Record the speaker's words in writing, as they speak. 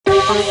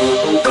Wait,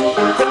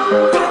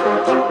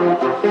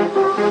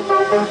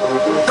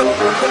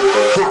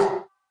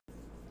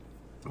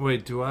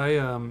 do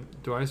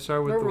I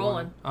start with We're the rolling.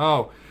 one?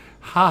 Oh,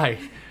 hi.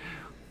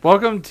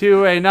 Welcome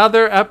to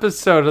another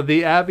episode of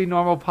the Abby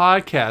Normal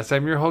Podcast.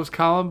 I'm your host,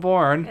 Colin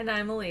Bourne, And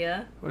I'm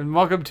Aaliyah. and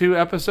welcome to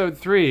episode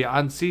 3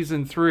 on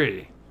season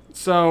 3.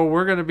 So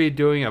we're going to be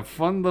doing a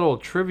fun little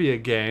trivia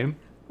game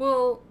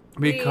Well,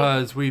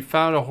 because we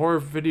found a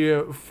horror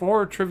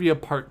trivia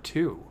part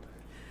 2.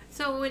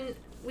 So when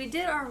we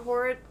did our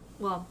horror,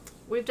 well,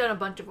 we've done a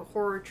bunch of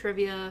horror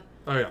trivia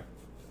Oh yeah.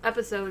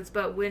 episodes,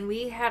 but when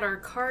we had our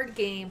card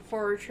game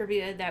horror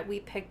trivia that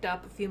we picked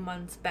up a few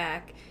months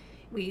back,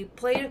 we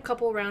played a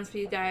couple rounds for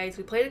you guys.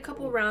 We played a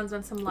couple rounds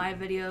on some live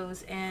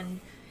videos, and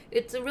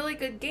it's a really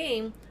good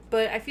game.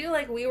 But I feel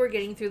like we were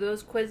getting through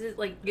those quizzes,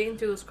 like getting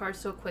through those cards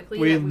so quickly.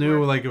 We that knew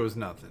were, like it was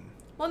nothing.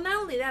 Well, not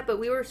only that, but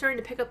we were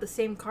starting to pick up the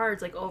same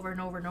cards like over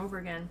and over and over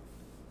again.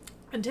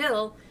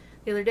 Until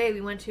the other day we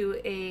went to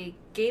a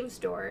game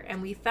store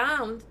and we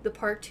found the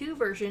part 2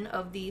 version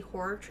of the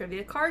horror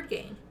trivia card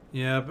game.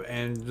 Yep,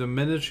 and the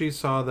minute she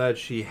saw that,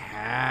 she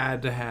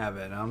had to have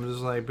it. I'm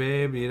just like,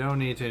 babe, you don't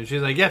need to. And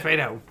she's like, yes, I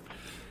know.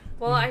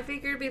 Well, I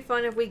figured it'd be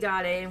fun if we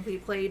got it and we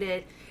played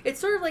it. It's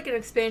sort of like an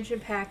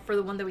expansion pack for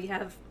the one that we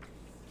have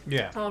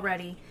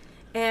already.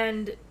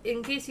 And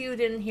in case you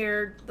didn't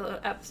hear the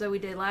episode we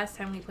did last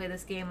time we played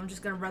this game, I'm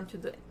just going to run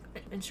through the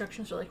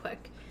instructions really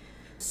quick.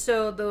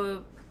 So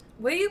the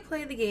way you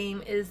play the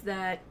game is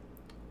that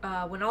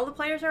when all the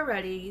players are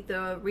ready,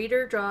 the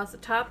reader draws the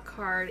top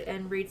card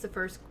and reads the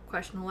first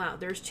question aloud.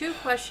 There's 2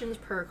 questions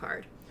per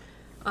card.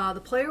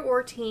 The player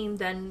or team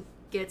then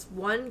gets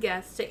one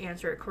guess to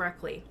answer it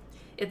correctly.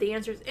 If the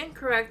answer is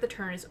incorrect, the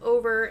turn is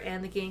over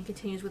and the game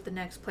continues with the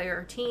next player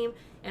or team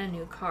and a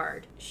new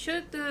card.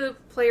 Should the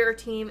player or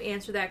team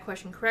answer that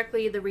question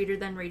correctly, the reader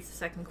then reads the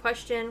second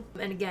question.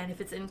 And again,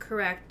 if it's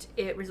incorrect,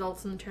 it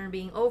results in the turn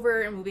being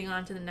over and moving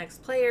on to the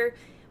next player.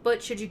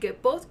 But should you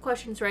get both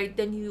questions right,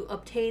 then you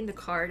obtain the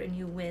card and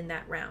you win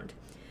that round.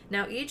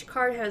 Now, each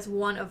card has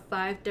one of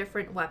 5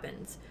 different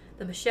weapons: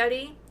 the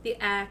machete, the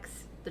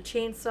axe, the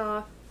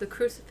chainsaw, the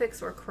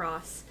crucifix or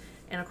cross,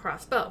 and a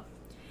crossbow.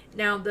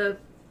 Now, the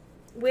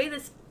way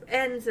this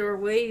ends, or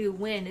way you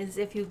win, is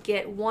if you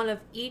get one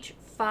of each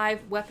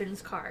 5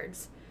 weapons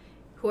cards.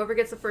 Whoever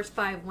gets the first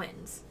 5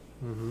 wins.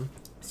 Mm-hmm.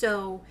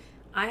 So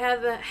I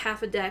have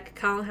half a deck.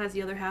 Colin has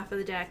the other half of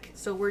the deck.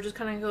 So we're just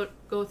kind of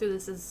go through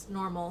this as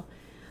normal.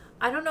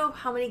 I don't know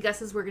how many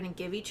guesses we're going to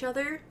give each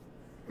other.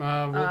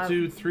 We'll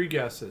do 3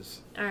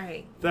 guesses. All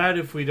right. That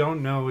if we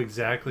don't know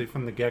exactly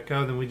from the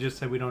get-go, then we just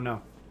say we don't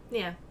know.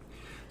 Yeah.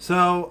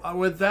 So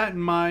with that in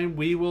mind,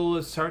 we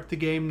will start the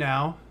game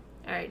now.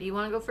 All right. Do you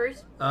want to go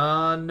first?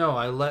 No,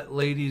 I let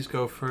ladies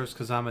go first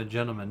because I'm a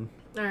gentleman.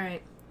 All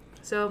right.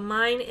 So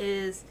mine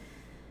is: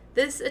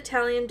 this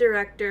Italian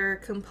director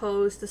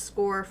composed the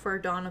score for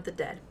Dawn of the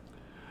Dead.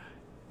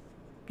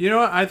 You know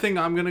what? I think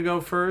I'm going to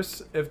go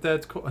first, if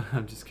that's cool.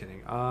 I'm just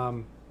kidding.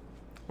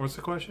 What's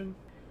the question?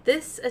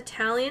 This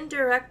Italian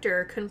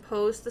director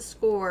composed the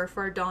score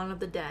for Dawn of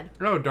the Dead.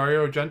 Oh,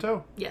 Dario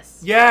Argento?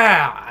 Yes.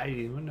 Yeah! I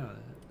didn't even know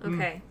that.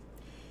 Okay.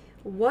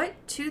 What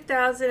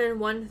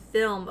 2001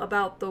 film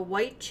about the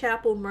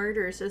Whitechapel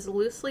murders is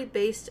loosely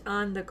based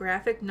on the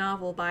graphic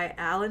novel by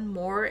Alan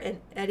Moore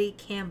and Eddie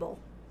Campbell?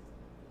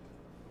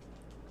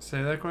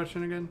 Say that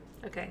question again?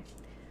 Okay.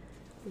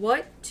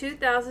 What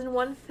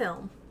 2001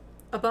 film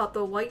about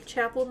the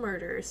Whitechapel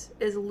murders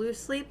is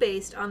loosely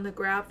based on the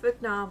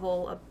graphic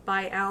novel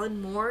by Alan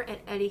Moore and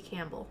Eddie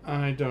Campbell?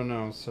 I don't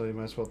know, so you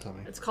might as well tell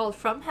me. It's called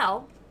From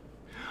Hell.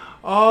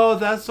 Oh,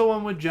 that's the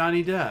one with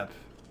Johnny Depp.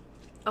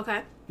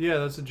 Okay. Yeah,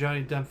 that's a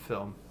Johnny Depp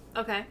film.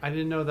 Okay. I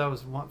didn't know that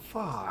was one.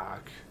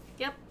 Fuck.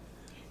 Yep.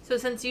 So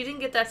since you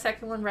didn't get that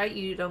second one right,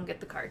 you don't get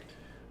the card.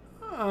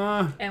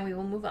 And we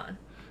will move on.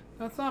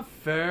 That's not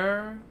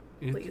fair.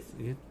 Please.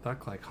 You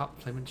look like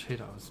hot flaming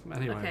Cheetos.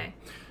 Anyway. Okay.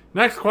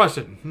 Next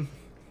question.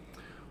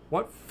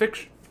 What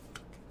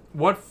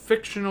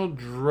fictional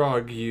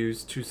drug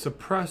used to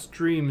suppress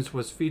dreams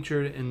was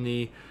featured in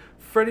the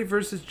Freddy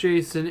vs.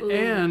 Jason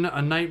and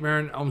A Nightmare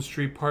on Elm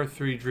Street Part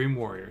 3 Dream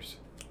Warriors?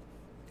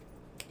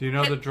 Do you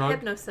know the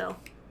drug? Hypnocil.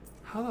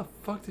 How the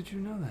fuck did you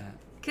know that?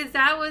 Because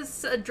that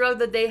was a drug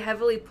that they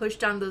heavily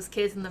pushed on those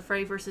kids in the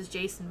Freddy vs.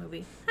 Jason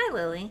movie. Hi,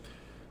 Lily.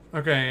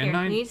 Okay,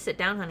 Here, you need to sit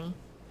down, honey.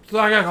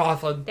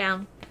 Coughlin.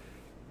 Down.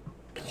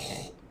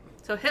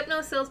 So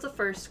Hypnocil's the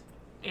first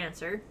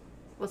answer.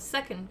 What's the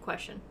second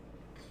question?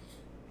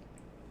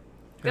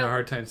 You had Go. a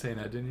hard time saying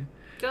that, didn't you?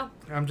 Go.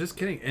 I'm just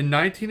kidding. In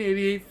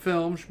 1988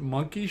 film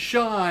Monkey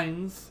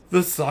Shines,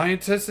 the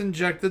scientists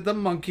injected the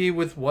monkey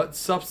with what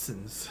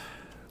substance?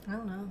 I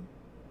don't know.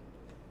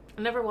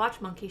 I never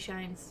watched Monkey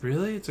Shines.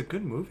 Really? It's a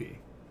good movie.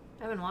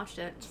 I haven't watched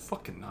it. It's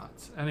fucking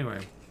nuts. Anyway.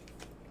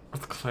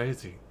 It's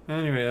crazy.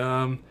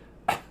 Anyway,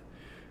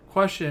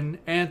 question,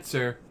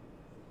 answer,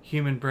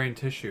 human brain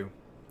tissue.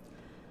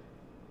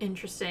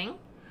 Interesting.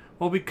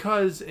 Well,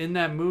 because in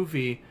that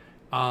movie,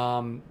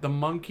 the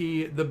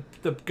monkey, the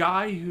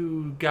guy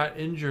who got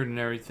injured and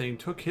everything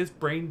took his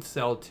brain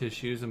cell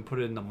tissues and put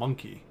it in the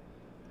monkey.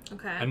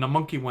 Okay. And the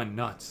monkey went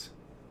nuts.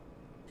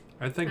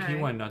 I think he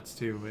right. went nuts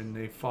too, and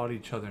they fought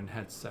each other and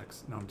had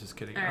sex. No, I'm just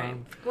kidding. All right.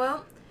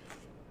 Well,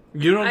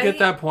 you don't get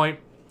that point.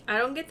 I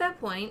don't get that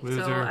point,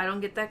 Loser. so I don't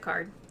get that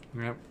card.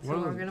 Yep. So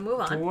we're gonna move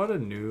on. What a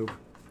noob.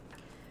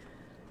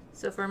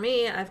 So for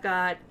me, I've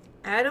got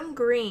Adam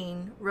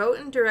Green wrote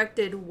and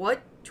directed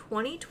what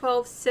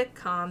 2012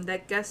 sitcom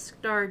that guest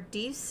starred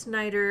Dee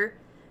Snider,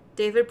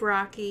 David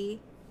Brockie,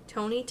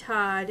 Tony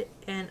Todd,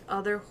 and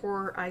other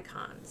horror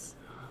icons.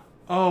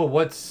 Oh,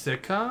 what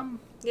sitcom?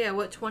 Yeah,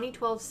 what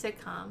 2012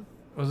 sitcom?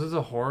 Was this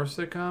a horror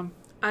sitcom?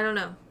 I don't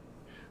know.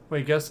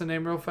 Wait, guess the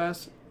name real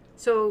fast.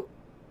 So,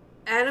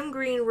 Adam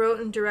Green wrote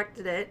and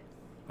directed it,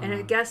 and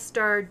it guest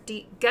starred,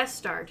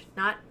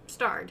 not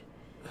starred,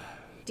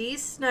 Dee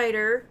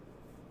Snider,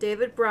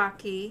 David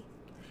Brockie,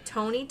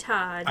 Tony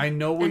Todd. I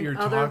know what you're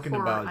talking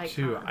about icons.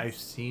 too. I've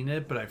seen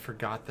it, but I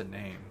forgot the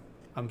name.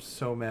 I'm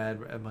so mad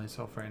at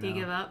myself right now. Do you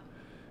give up?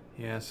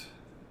 Yes.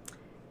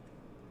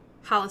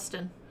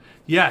 Holliston.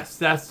 Yes,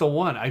 that's the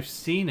one. I've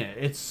seen it.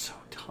 It's so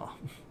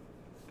dumb.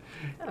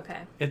 Okay.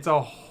 It's a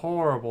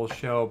horrible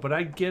show, but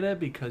I get it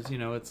because, you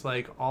know, it's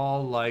like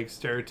all like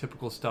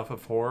stereotypical stuff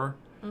of horror.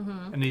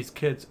 Mm-hmm. And these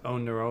kids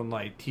own their own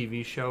like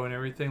TV show and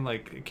everything,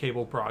 like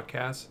cable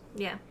broadcast.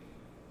 Yeah.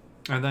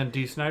 And then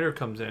Dee Snider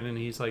comes in and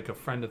he's like a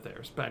friend of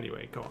theirs. But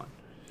anyway, go on.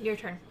 Your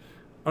turn.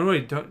 Oh,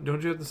 wait, don't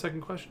you have the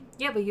second question?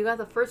 Yeah, but you got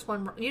the first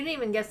one. You didn't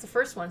even guess the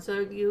first one,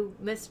 so you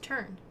missed a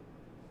turn.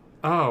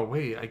 Oh,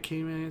 wait, I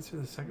can't even answer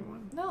the second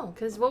one? No,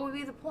 because what would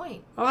be the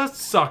point? Oh, that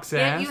sucks,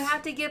 ass. You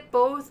have to get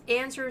both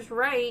answers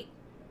right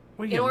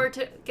in order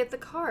to get the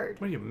card.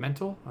 What are you,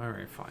 mental? All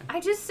right, fine. I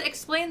just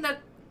explained the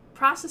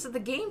process of the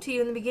game to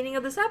you in the beginning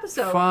of this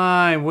episode.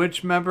 Fine.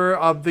 Which member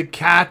of the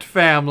cat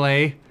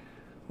family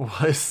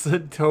was the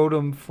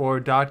totem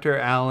for Dr.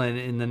 Allen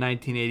in the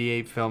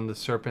 1988 film The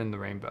Serpent and the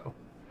Rainbow?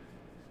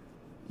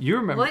 You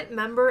remember? What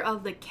member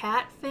of the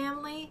cat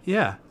family?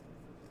 Yeah.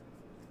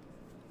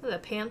 The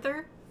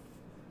panther?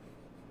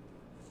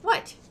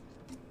 What?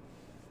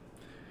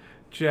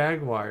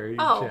 Jaguar, you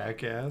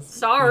jackass.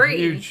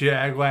 Sorry. You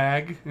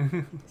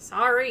jagwag.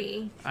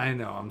 Sorry. I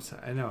know, I'm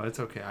sorry. I know, it's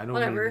okay. I don't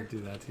Whatever. mean to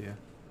do that to you.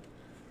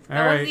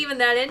 I wasn't even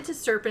that into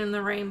Serpent in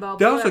the Rainbow.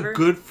 That was a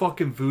good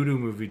fucking voodoo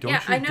movie. Don't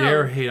you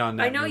dare hate on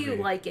that movie.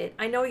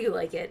 I know you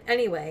like it.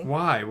 Anyway.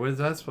 Why? What is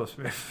that supposed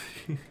to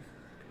be?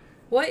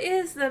 What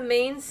is the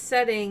main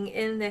setting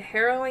in the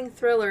harrowing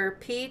thriller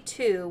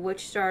P2,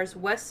 which stars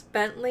Wes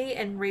Bentley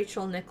and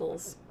Rachel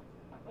Nichols?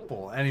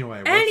 Well,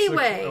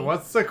 anyway.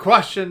 What's the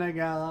question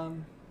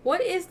again?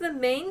 What is the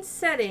main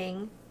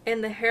setting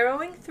in the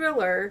harrowing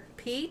thriller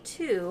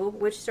P2,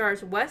 which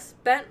stars Wes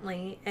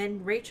Bentley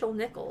and Rachel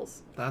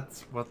Nichols?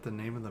 That's what the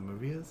name of the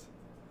movie is?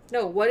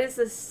 No, what is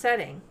the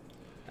setting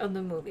of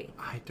the movie?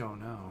 I don't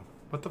know.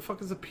 What the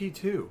fuck is a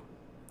P2?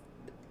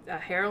 A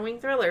harrowing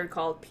thriller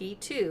called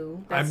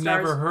P2. I've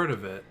never heard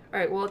of it.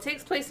 Alright, well, it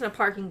takes place in a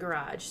parking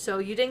garage, so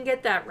you didn't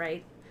get that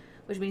right,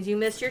 which means you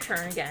missed your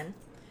turn again.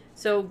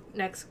 So,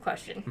 next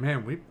question.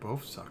 Man, we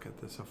both suck at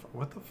this.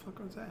 What the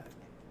fuck was that?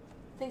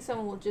 I think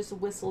someone just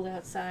whistled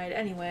outside.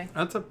 Anyway.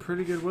 That's a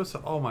pretty good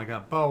whistle. Oh my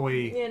god,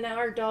 Bowie. Yeah, now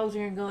our dogs are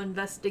going to go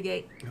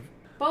investigate.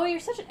 Bowie, you're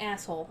such an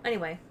asshole.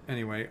 Anyway,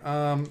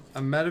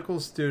 a medical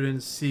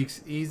student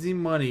seeks easy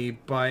money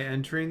by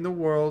entering the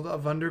world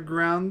of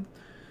underground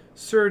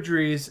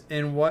surgeries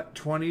in what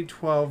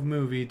 2012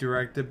 movie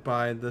directed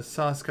by the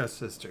Soska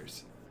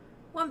sisters?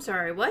 Well, I'm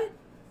sorry, what?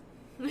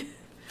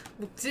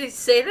 Did you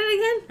say that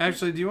again?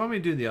 Actually, do you want me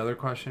to do the other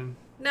question?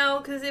 No,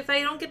 because if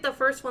I don't get the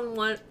first one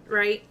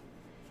right...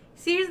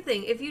 See, here's the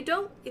thing. If you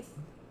don't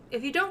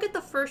get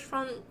the first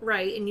one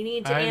right and you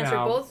need to answer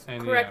both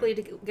correctly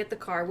to get the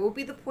card, what would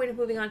be the point of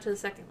moving on to the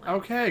second one?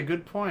 Okay,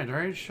 good point. All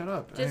right, shut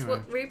up. Just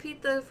anyway.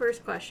 Repeat the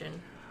first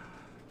question.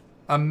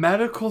 A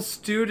medical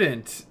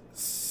student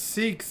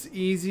seeks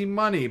easy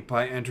money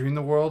by entering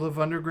the world of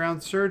underground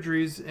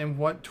surgeries in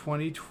what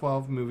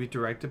 2012 movie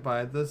directed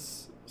by the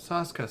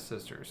Soska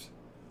sisters?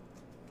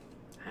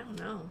 I don't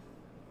know.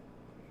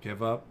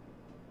 Give up?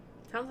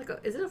 Sounds like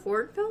is it a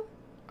foreign film?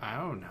 I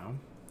don't know.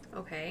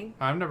 Okay.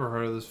 I've never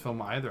heard of this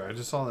film either. I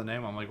just saw the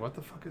name. I'm like, what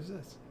the fuck is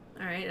this?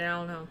 Alright, I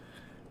don't know.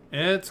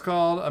 It's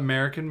called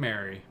American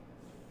Mary.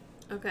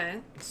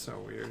 Okay. It's so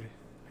weird.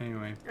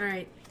 Anyway.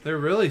 Alright. They're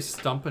really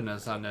stumping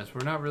us on this.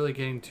 We're not really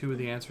getting two of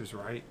the answers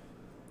right.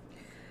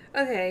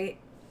 Okay.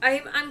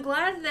 I'm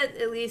glad that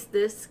at least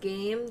this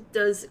game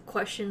does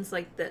questions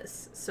like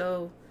this.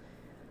 So,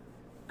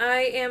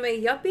 I am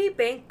a yuppie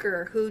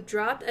banker who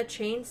dropped a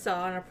chainsaw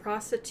on a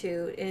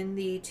prostitute in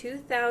the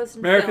 2000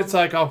 American film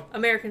Psycho.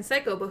 American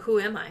Psycho, but who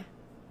am I?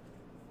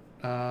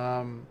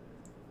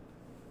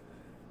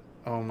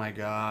 Oh my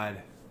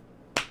god.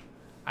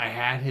 I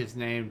had his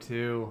name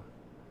too.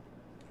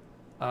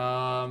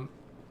 Not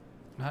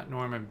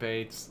Norman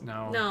Bates.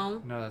 No.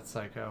 No, that's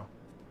Psycho.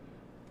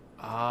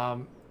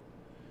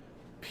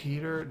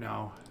 Peter?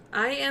 No.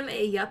 I am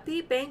a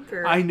yuppie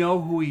banker. I know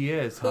who he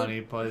is,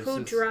 honey, but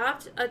who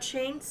dropped a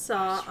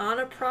chainsaw on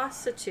a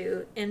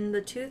prostitute in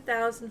the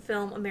 2000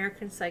 film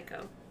American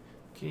Psycho.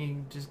 Can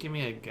you just give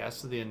me a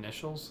guess of the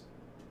initials?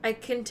 I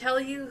can tell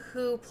you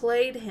who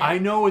played him. I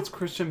know it's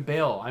Christian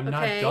Bale. I'm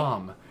not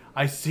dumb.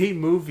 I see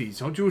movies.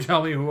 Don't you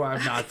tell me who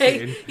I've not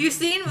seen. You've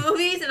seen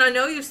movies, and I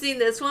know you've seen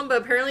this one,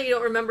 but apparently you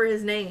don't remember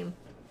his name.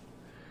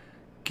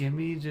 Give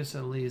me just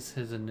at least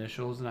his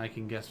initials, and I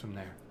can guess from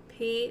there.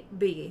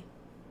 PB.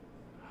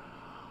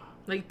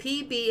 Like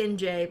PB and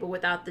J, but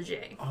without the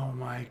J. Oh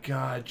my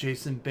God.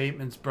 Jason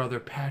Bateman's brother,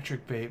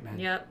 Patrick Bateman.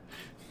 Yep.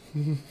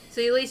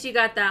 So at least you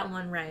got that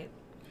one right.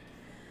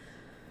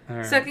 All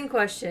right. Second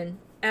question.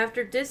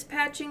 After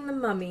dispatching the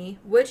mummy,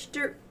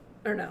 After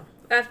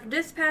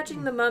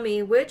dispatching the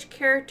mummy, which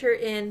character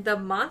in the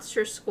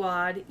Monster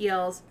Squad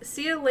yells,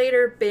 "See you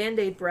later,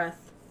 Band-Aid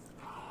breath"?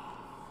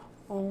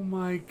 Oh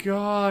my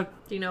God.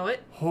 Do you know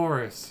it?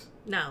 Horace.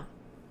 No.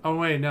 Oh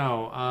wait,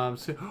 no.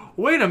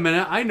 Wait a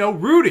minute. I know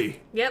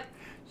Rudy. Yep.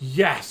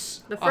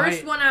 Yes. The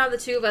first one out of the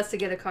two of us to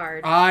get a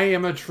card. I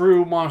am a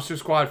true Monster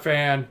Squad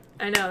fan.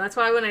 I know. That's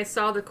why when I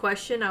saw the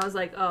question, I was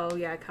like, oh,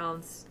 yeah,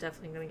 Colin's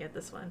definitely going to get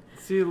this one.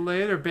 See you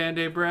later,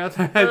 Band-Aid breath.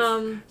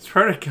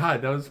 Swear to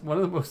God, that was one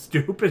of the most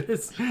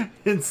stupidest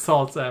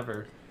insults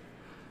ever.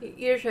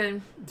 Your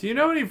turn. Do you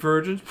know any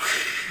virgins?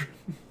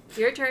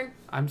 Your turn.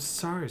 I'm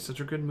sorry. Such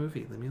a good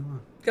movie. Leave me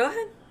alone. Go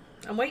ahead.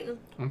 I'm waiting.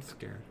 I'm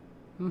scared.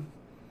 All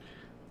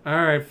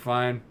right,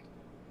 fine.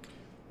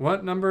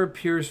 What number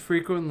appears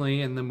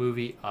frequently in the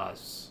movie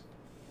Us?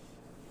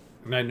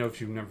 I mean, I know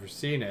if you've never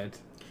seen it.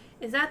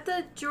 Is that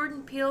the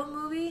Jordan Peele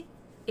movie?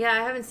 Yeah,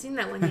 I haven't seen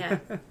that one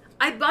yet.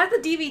 I bought the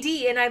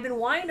DVD and I've been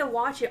wanting to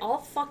watch it all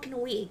fucking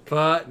week.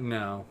 But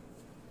no.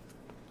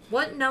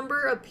 What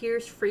number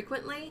appears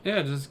frequently?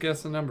 Yeah, just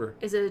guess the number.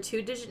 Is it a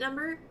 2-digit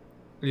number?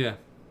 Yeah.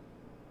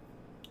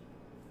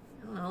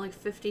 I don't know, like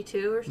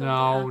 52 or something?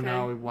 No, okay.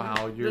 no,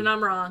 wow. Then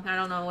I'm wrong. I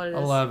don't know what it is.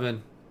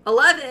 11.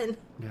 11?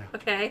 Yeah.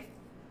 Okay.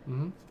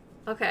 Mm-hmm.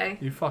 Okay.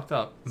 You fucked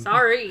up.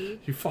 Sorry.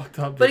 You fucked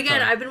up. But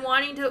again, I've been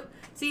wanting to...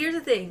 See, here's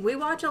the thing. We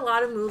watch a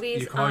lot of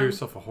movies. You call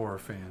yourself a horror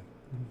fan.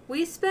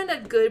 We spend a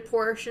good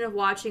portion of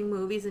watching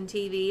movies and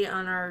TV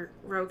on our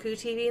Roku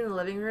TV in the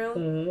living room.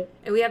 Mm-hmm.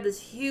 And we have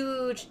this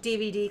huge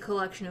DVD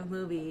collection of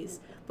movies.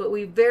 But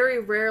we very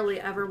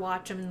rarely ever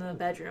watch them in the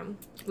bedroom,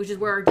 which is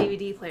where our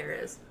DVD player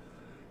is.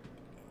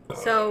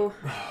 So,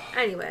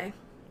 anyway,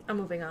 I'm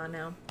moving on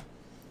now.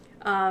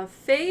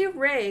 Fay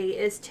Ray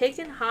is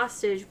taken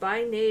hostage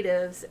by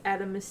natives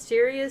at a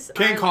mysterious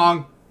King island.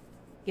 Kong.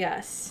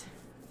 Yes.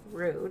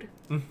 Rude.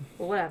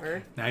 Well,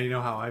 whatever. Now you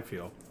know how I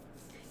feel.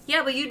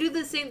 Yeah, but you do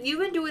the same. You've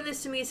been doing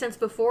this to me since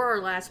before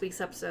our last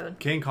week's episode.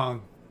 King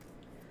Kong.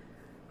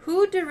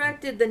 Who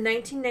directed the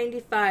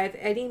 1995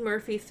 Eddie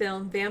Murphy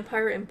film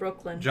Vampire in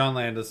Brooklyn? John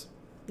Landis.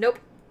 Nope.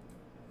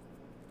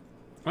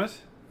 What?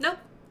 Nope.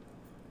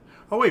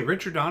 Oh wait,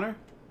 Richard Donner?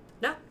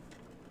 No.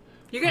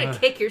 You're gonna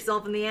kick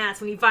yourself in the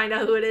ass when you find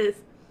out who it is.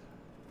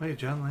 Wait,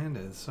 John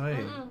Landis.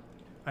 Wait.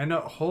 I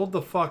know. Hold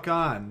the fuck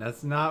on.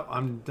 That's not.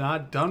 I'm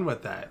not done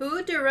with that.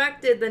 Who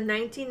directed the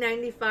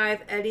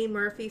 1995 Eddie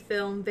Murphy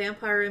film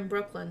Vampire in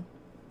Brooklyn?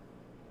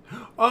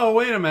 Oh,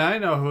 wait a minute. I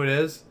know who it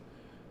is.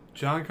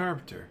 John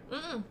Carpenter.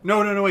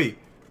 No, wait.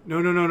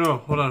 No.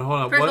 Hold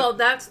on. First of all,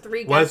 that's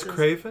 3 guesses. Wes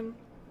Craven?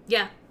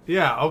 Yeah.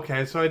 Yeah,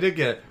 okay. So I did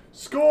get it.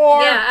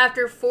 Score! Yeah,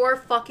 after 4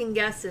 fucking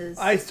guesses.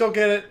 I still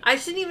get it. I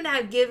shouldn't even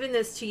have given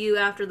this to you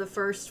after the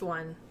first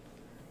one.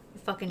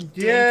 You fucking dink.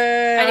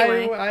 Yeah,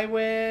 anyway, I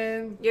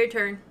win. Your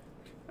turn.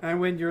 I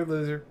win, you're a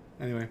loser.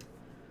 Anyway.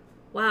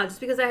 Wow, just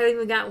because I haven't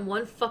even gotten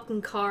one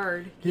fucking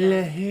card.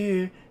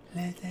 Go.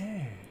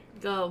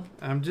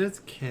 I'm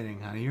just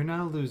kidding, honey. You're not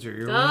a loser.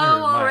 You're a winner. winner.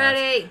 Go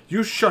already.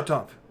 You shut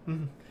up.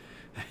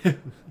 What's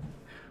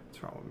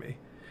wrong with me?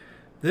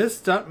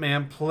 This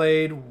stuntman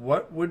played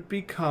what would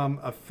become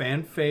a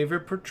fan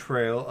favorite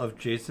portrayal of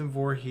Jason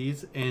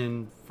Voorhees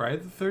in Friday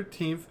the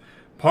 13th,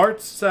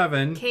 Part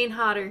 7. Kane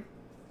Hodder.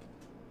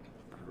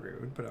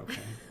 Rude, but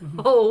okay.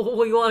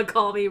 Oh, you want to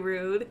call me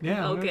rude?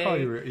 Yeah, I'm gonna call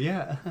you rude.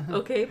 Yeah.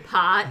 Okay,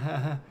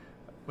 Pot.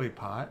 Wait,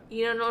 Pot?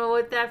 You don't know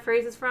what that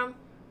phrase is from?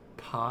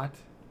 Pot?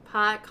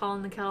 Pot,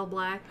 calling the kettle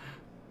black.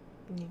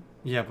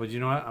 Yeah, but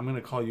you know what? I'm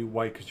gonna call you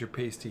white because you're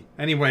pasty.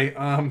 Anyway,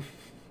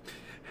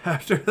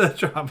 after the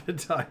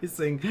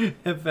traumatizing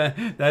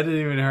event, that didn't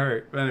even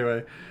hurt. But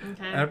anyway,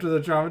 after the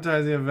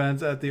traumatizing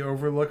events at the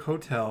Overlook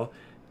Hotel,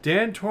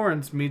 Dan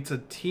Torrance meets a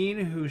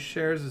teen who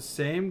shares the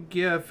same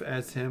gift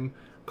as him,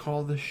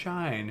 called The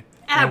Shine.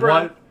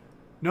 Abra.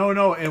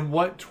 In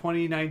what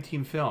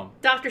 2019 film?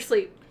 Dr.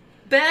 Sleep.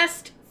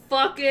 Best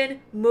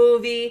fucking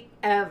movie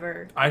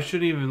ever. I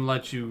shouldn't even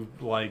let you,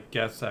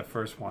 guess that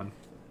first one.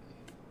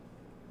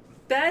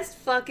 Best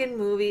fucking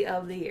movie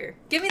of the year.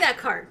 Give me that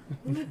card.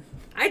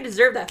 I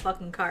deserve that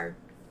fucking card.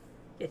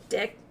 You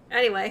dick.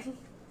 Anyway.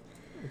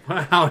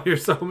 Wow, you're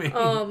so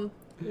mean.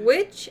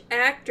 Which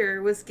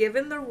actor was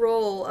given the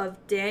role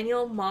of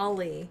Daniel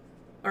Molloy,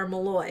 or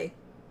Malloy?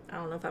 I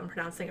don't know if I'm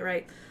pronouncing it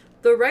right.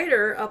 The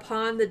writer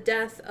upon the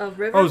death of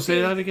River. Oh,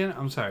 say that again?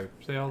 I'm sorry.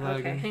 Say all that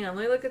again. Okay, hang on.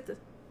 Let me look at the...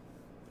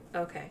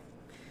 Okay.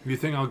 You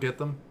think I'll get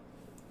them?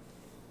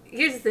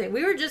 Here's the thing.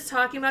 We were just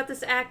talking about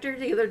this actor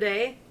the other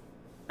day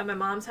at my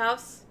mom's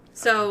house.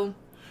 So...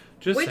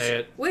 Just say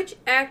it. Which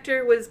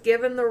actor was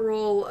given the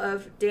role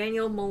of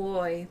Daniel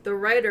Malloy, the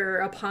writer,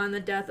 upon the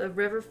death of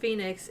River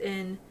Phoenix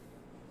in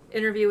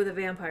Interview with a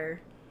Vampire?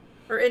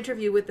 Or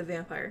Interview with the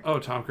Vampire? Oh,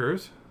 Tom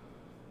Cruise?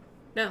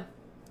 No.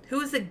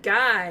 Who's the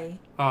guy?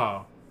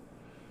 Oh.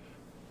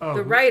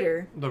 The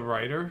writer. The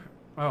writer?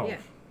 Oh. Yeah.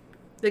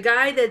 The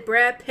guy that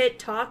Brad Pitt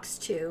talks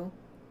to,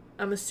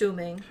 I'm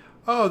assuming.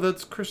 Oh,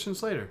 that's Christian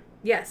Slater.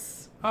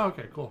 Yes. Oh,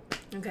 okay, cool.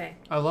 Okay.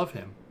 I love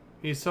him.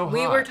 He's so hot.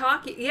 We were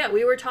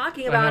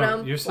talking about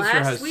him Your sister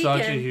last has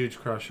weekend. such a huge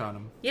crush on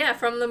him. Yeah,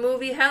 from the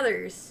movie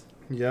Heathers.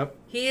 Yep.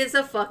 He is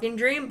a fucking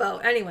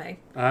dreamboat. Anyway.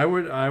 I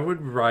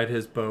would ride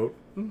his boat.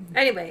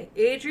 Anyway,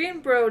 Adrian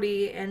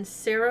Brody and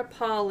Sarah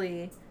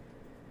Polley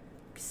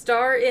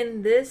star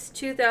in this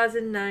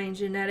 2009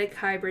 genetic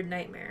hybrid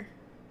nightmare.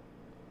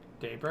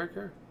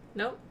 Daybreaker?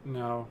 Nope.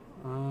 No.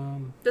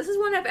 This is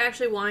one I've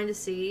actually wanted to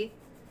see,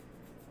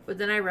 but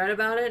then I read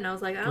about it and I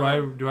was like,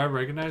 do I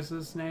recognize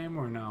this name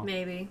or no?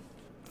 Maybe.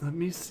 Let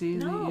me see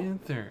the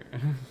answer.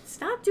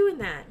 Stop doing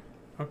that.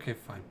 Okay,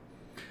 fine.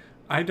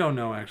 I don't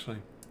know, actually.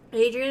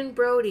 Adrian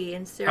Brody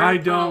and Sarah Polley.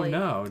 I don't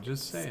know.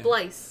 Just say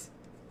Splice.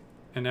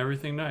 And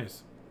everything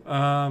nice.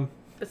 But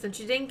since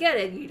you didn't get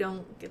it, you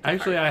don't get the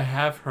Actually, part. I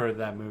have heard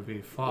that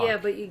movie. Fuck. Yeah,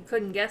 but you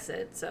couldn't guess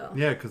it, so.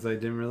 Yeah, because I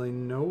didn't really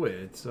know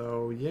it.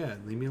 So, yeah,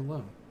 leave me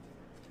alone.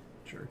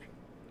 Jerk.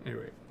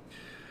 Anyway.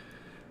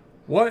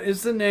 What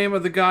is the name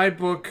of the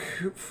guidebook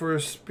for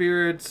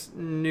spirits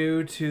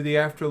new to the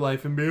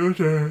afterlife and beyond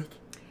death?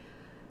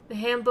 The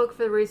Handbook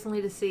for the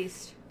Recently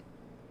Deceased.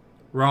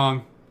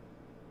 Wrong.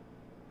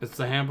 It's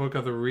the Handbook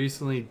of the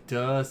Recently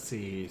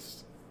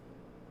Deceased.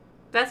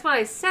 That's what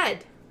I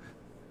said.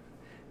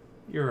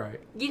 You're right.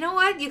 You know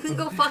what? You can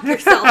go fuck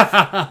yourself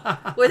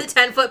with a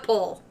 10-foot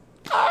pole.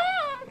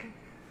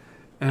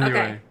 Anyway,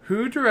 Okay.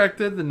 Who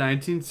directed the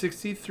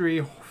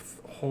 1963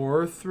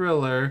 horror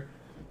thriller,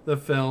 the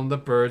film The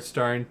Bird,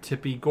 starring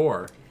Tippi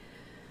Gore?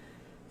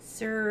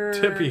 Sir...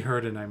 Tippi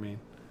Hedren, I mean.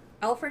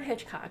 Alfred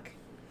Hitchcock.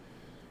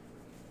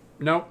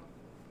 Nope.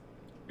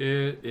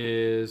 It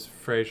is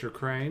Fraser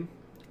Crane.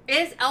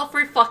 It's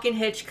Alfred fucking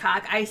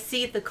Hitchcock. I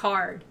see the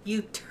card.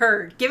 You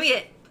turd. Give me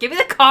it. Give me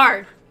the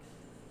card.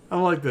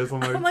 I'm like this.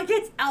 I'm like,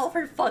 it's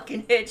Alfred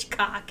fucking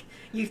Hitchcock.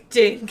 You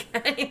dink.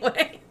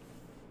 Anyway.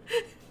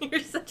 You're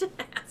such an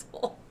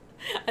asshole.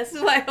 This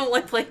is why I don't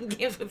like playing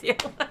games with you.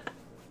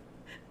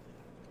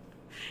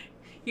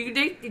 You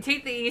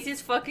take the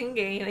easiest fucking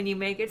game and you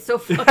make it so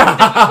fucking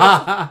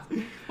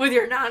difficult with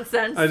your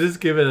nonsense. I just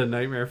give it a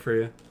nightmare for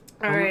you.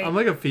 Alright. I'm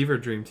like a fever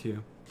dream to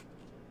you.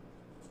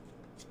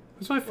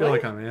 That's what I feel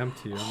like I am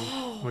to you.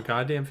 I'm a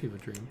goddamn fever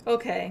dream.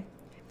 Okay.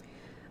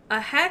 A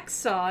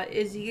hacksaw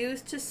is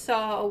used to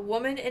saw a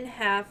woman in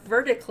half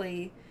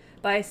vertically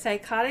by a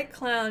psychotic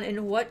clown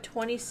in what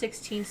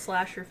 2016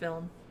 slasher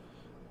film?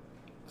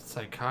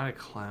 Psychotic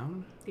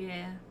clown?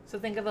 Yeah. So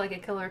think of like a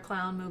killer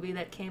clown movie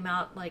that came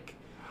out like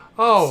 6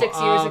 Oh,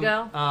 years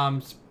ago.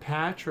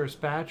 Patch or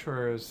Spatch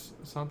or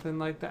something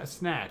like that.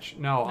 Snatch.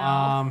 No. No.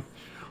 Oh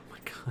my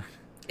god.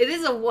 It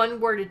is a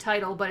one-worded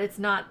title, but it's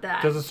not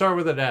that. Does it start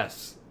with an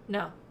S?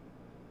 No.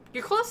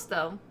 You're close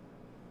though.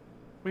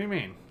 What do you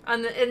mean?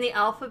 In the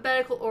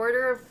alphabetical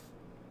order of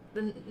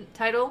the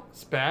title?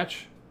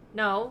 Spatch?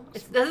 No.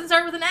 It doesn't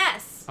start with an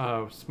S.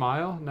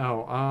 Smile?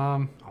 No.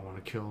 I want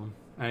to kill him.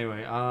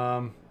 Anyway,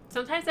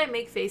 Sometimes I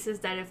make faces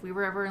that if we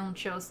were ever on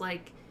shows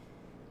like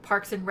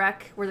Parks and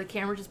Rec, where the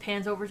camera just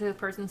pans over to the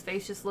person's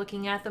face, just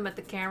looking at them at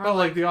the camera. Oh,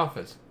 like The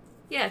Office.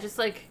 Yeah, just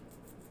like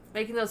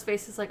making those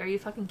faces like, are you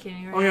fucking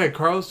kidding me right Oh, now? yeah,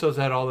 Carlos does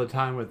that all the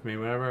time with me.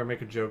 Whenever I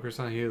make a joke or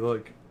something, he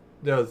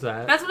does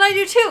that. That's what I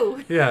do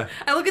too. Yeah.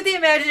 I look at the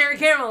imaginary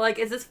camera like,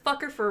 is this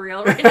fucker for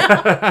real right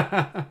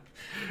now?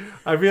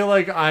 I feel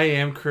like I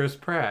am Chris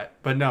Pratt,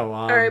 but no.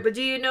 Alright, but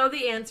do you know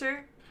the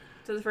answer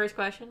to the first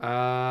question? Do you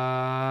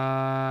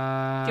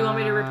want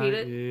me to repeat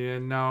it? Yeah,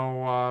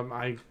 no,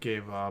 I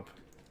gave up.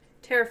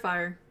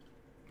 Terrifier.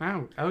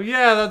 Oh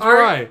yeah, that's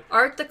right.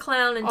 Art the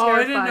Clown and Terrifier. Oh,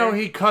 I didn't know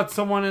he cut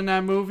someone in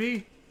that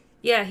movie.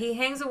 Yeah, he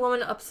hangs a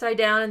woman upside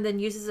down and then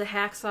uses a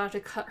hacksaw to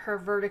cut her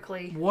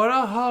vertically. What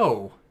a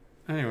hoe.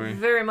 Anyway.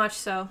 Very much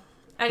so.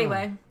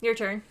 Anyway, your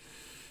turn.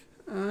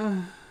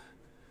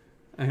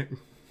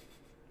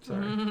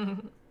 Sorry.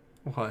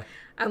 What?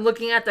 I'm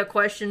looking at the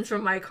questions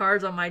from my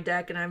cards on my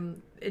deck and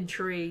I'm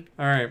intrigued.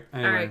 All right.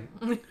 Anyway.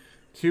 All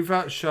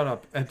right. Shut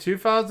up. A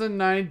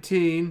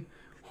 2019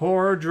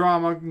 horror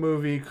drama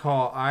movie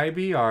called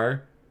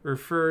IBR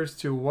refers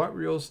to what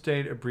real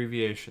estate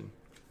abbreviation?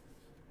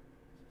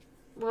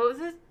 What was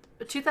it?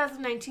 A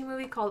 2019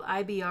 movie called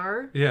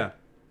IBR? Yeah.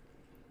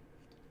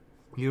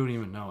 You don't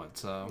even know it,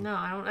 so. No,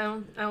 I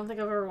don't think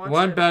I've ever watched it.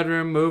 One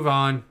bedroom, move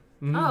on.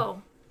 Mm.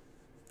 Oh.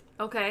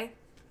 Okay.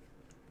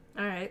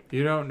 All right.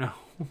 You don't know.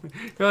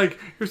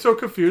 You're so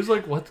confused,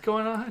 like, what's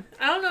going on?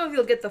 I don't know if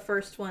you'll get the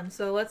first one,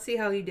 so let's see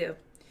how you do.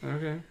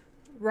 Okay.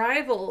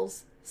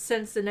 Rivals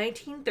since the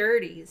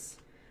 1930s.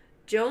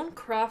 Joan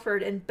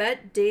Crawford and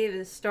Bette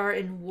Davis star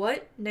in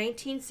what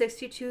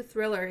 1962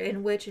 thriller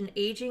in which an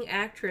aging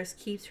actress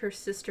keeps her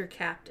sister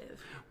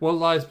captive? What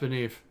Lies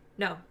Beneath?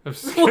 No.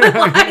 What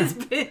lies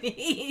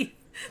beneath?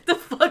 The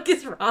fuck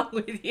is wrong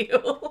with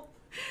you?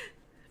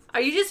 Are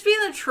you just being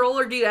a troll,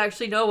 or do you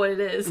actually know what it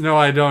is? No,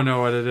 I don't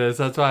know what it is.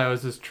 That's why I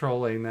was just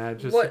trolling that,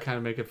 just to kind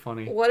of make it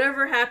funny.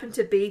 Whatever happened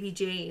to Baby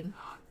Jane?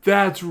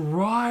 That's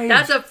right.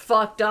 That's a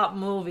fucked up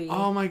movie.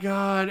 Oh my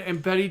god!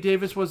 And Betty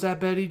Davis was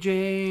that Betty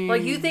Jane.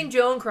 Like, you think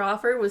Joan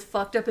Crawford was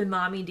fucked up in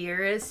Mommy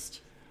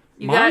Dearest?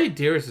 Mommy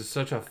Dearest is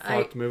such a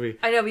fucked movie.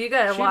 I know, but you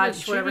gotta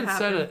watch whatever happened.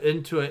 She even said it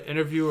into an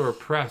interview or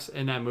press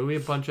in that movie. A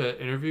bunch of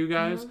interview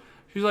guys. Mm-hmm.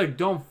 She's like,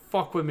 "Don't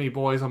fuck with me,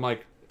 boys." I'm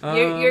like,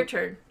 your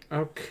turn.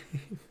 Okay.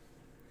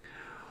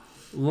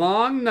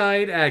 Long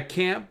Night at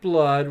Camp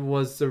Blood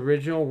was the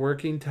original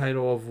working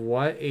title of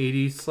what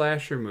 80s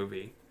slasher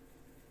movie?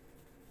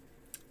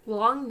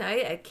 Long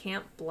Night at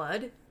Camp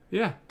Blood?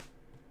 Yeah.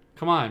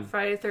 Come on.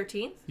 Friday the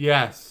 13th?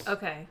 Yes.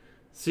 Okay.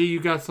 See,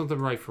 you got something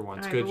right for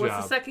once. Good job. What's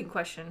the second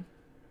question?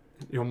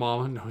 Your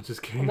mama? No,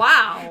 just kidding.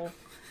 Wow.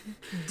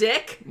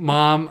 Dick?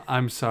 Mom,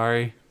 I'm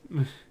sorry.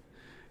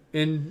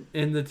 In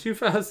the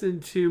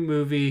 2002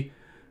 movie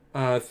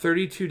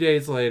 32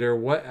 Days Later,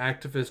 what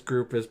activist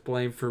group is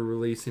blamed for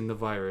releasing the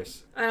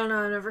virus? I don't know.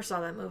 I never saw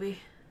that movie.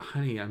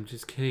 Honey, I'm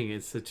just kidding.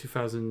 It's the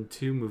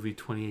 2002 movie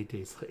 28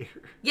 Days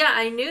Later. Yeah,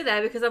 I knew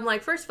that because I'm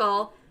like, first of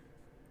all,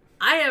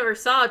 I never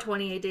saw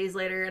 28 Days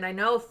Later, and I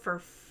know for a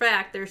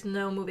fact there's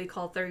no movie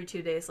called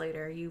 32 Days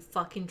Later. You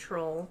fucking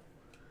troll.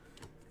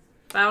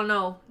 But I don't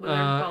know what they're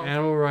called.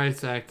 Animal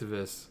rights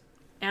activists.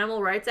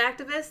 Animal rights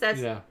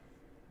activists? Yeah.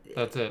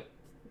 That's it.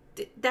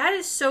 That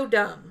is so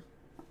dumb.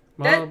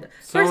 Well,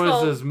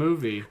 so is this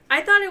movie.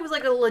 I thought it was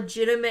like a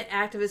legitimate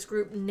activist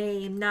group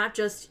name, not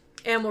just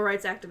animal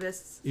rights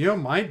activists. You know,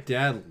 my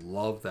dad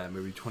loved that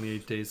movie,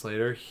 28 Days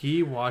Later.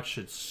 He watched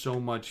it so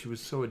much. He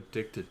was so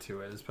addicted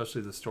to it,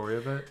 especially the story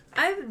of it.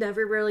 I've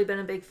never really been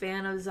a big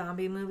fan of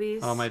zombie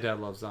movies. Oh, my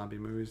dad loves zombie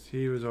movies.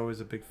 He was always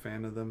a big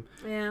fan of them.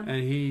 Yeah.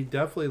 And he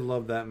definitely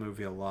loved that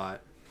movie a lot.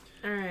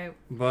 All right.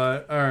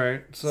 But, all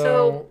right.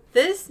 So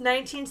this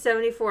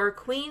 1974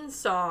 Queen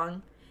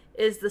song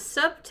is the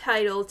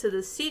subtitle to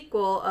the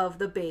sequel of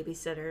The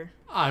Babysitter.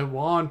 I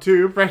want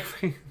to break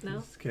free. No?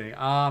 Just kidding.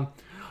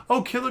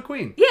 Killer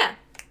Queen. Yeah.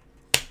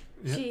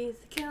 Yep. She's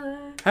the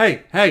killer.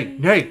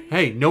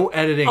 Hey, no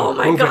editing. Oh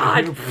my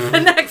god. The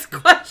next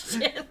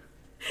question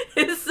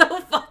is so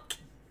fucking...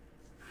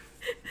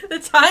 The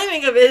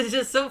timing of it is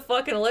just so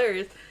fucking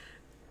hilarious.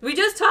 We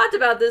just talked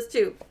about this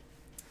too.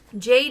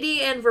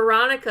 JD and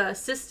Veronica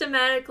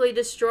systematically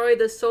destroy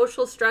the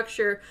social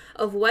structure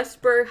of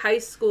Westburg High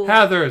School.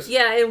 Heathers.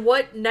 Yeah, in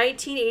what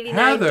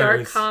 1989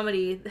 dark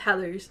comedy,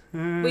 Heathers.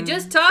 We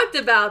just talked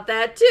about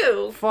that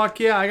too. Fuck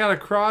yeah, I got a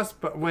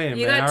crossbow. Wait a minute.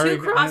 You got two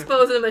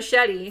crossbows and a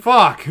machete.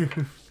 Fuck.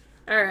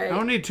 Alright. I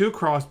don't need two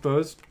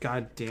crossbows.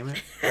 God damn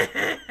it.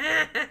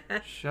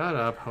 Shut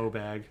up, hoe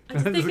bag. I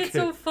just think it's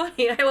so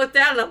funny. I looked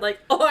down and I'm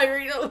like, oh, I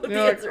already know what the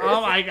answer is. Oh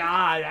my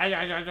god.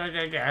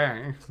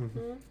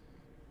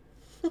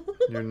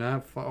 You're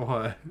not...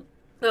 What?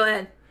 Go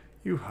ahead.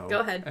 You hoe. Go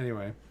ahead.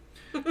 Anyway.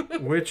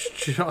 Which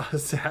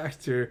Jaws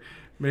actor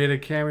made a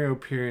cameo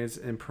appearance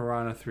in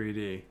Piranha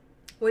 3D?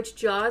 Which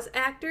Jaws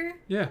actor?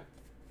 Yeah.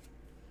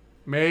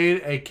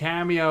 Made a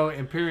cameo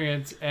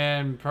appearance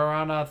in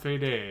Piranha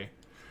 3D.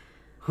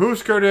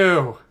 Husker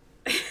Du.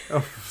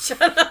 Oh.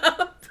 Shut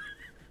up.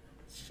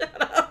 Shut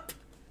up.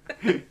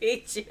 I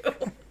hate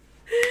you.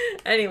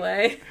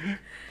 Anyway.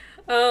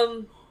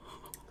 Was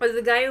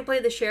the guy who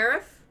played the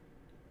sheriff?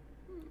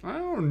 I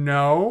don't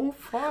know.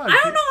 Fuck. I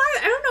don't know.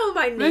 I don't know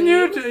my name. Then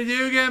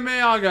you get me.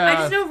 I'll go. I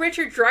just know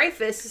Richard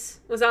Dreyfuss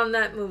was on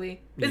that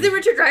movie. Is it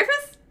Richard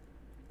Dreyfuss?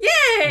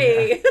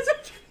 Yay!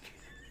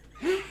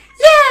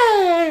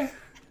 Yeah.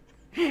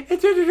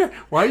 Yay!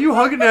 Why are you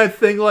hugging that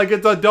thing like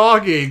it's a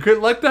doggy?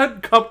 Let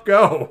that cup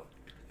go.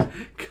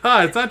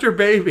 God, it's not your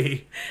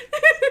baby.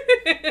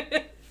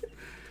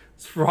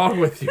 What's wrong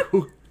with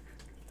you?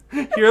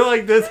 You're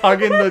like this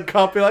hugging the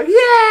cup. You're like,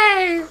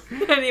 yay!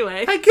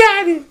 Anyway. I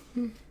got it.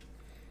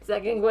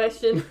 Second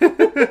question.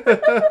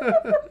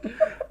 That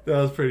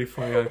was pretty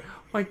funny. Like, oh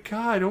my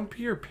god, don't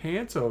pee your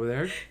pants over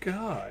there.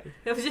 God.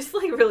 I was just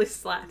like really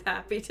slap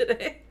happy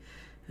today.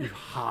 You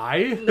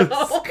high?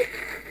 No.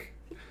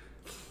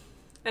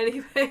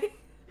 Anyway.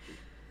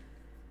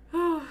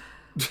 What's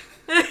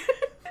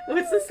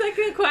the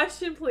second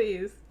question,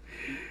 please?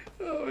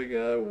 Oh my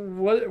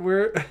god.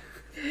 Where...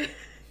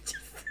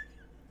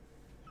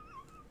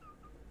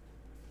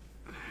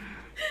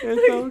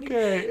 It's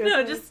okay.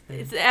 Just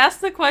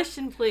ask the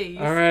question, please.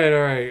 All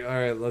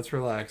right. Let's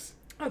relax.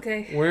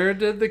 Okay. Where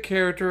did the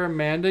character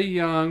Amanda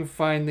Young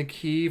find the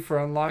key for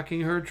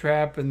unlocking her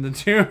trap in the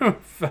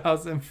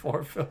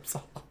 2004 film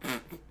Saw?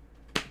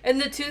 In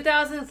the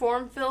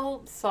 2004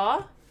 film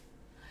Saw?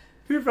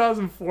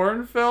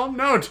 2004 film?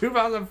 No,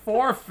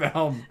 2004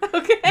 film.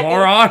 Okay.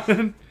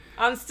 Moron.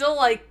 I'm still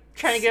like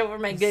trying to get over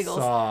my giggles.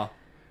 Saw.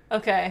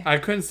 Okay. I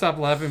couldn't stop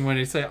laughing when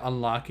he said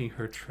unlocking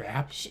her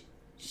trap.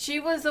 She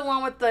was the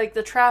one with like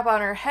the trap on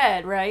her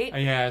head, right?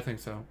 Yeah, I think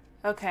so.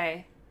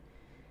 Okay.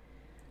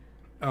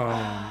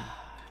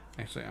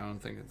 Actually, I don't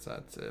think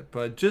that's it.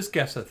 But just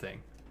guess a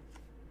thing.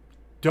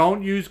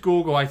 Don't use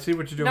Google. I see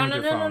what you're doing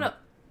with your phone. No.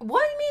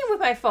 What do you mean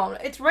with my phone?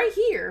 It's right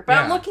here, but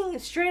I'm looking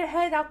straight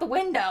ahead out the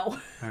window. All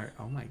right.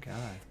 Oh my god.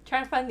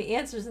 Trying to find the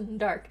answers in the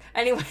dark.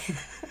 Anyway.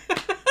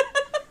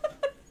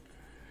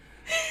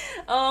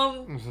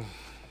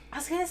 I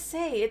was gonna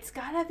say, it's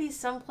gotta be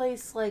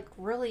someplace, like,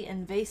 really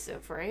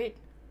invasive, right?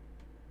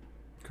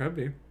 Could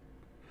be.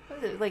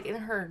 What is it, like, in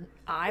her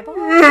eyeball?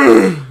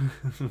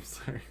 I'm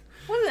sorry.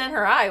 It wasn't in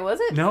her eye, was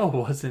it? No, it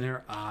wasn't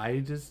her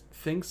eye. Just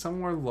think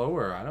somewhere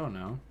lower. I don't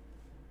know.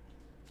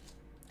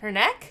 Her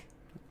neck?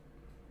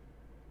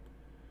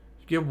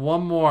 Get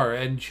one more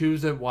and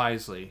choose it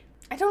wisely.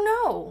 I don't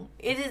know.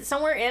 Is it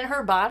somewhere in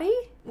her body?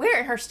 Where?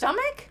 In her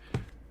stomach?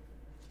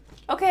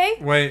 Okay.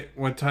 Wait,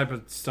 what type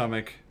of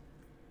stomach?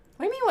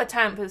 What do you mean, what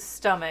type of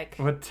stomach?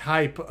 What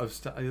type of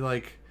stomach?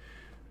 Like,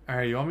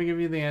 alright, you want me to give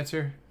you the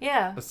answer?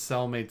 Yeah. A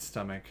cellmate's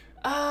stomach.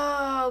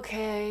 Oh,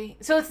 okay.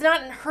 So it's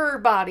not in her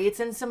body, it's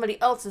in somebody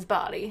else's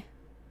body.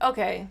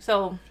 Okay,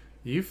 so...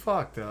 You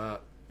fucked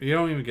up. You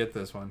don't even get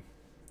this one.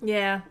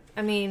 Yeah,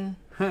 I mean...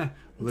 Loser.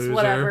 It's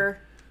whatever.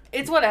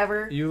 It's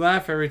whatever. You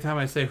laugh every time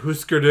I say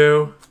Husker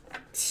Du.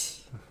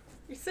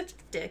 You're such a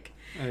dick.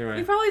 Anyway.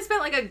 You probably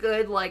spent like a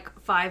good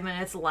 5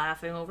 minutes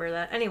laughing over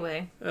that.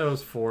 Anyway. It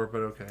was 4,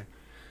 but okay.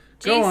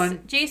 Go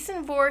on.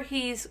 Jason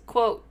Voorhees,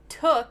 quote,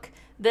 took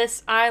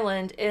this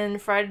island in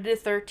Friday the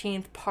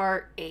 13th,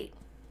 Part 8.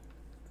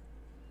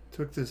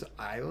 Took this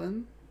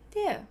island?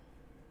 Yeah.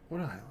 What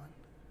island?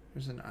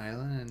 There's an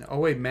island in... Oh,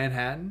 wait,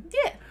 Manhattan?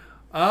 Yeah.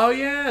 Oh,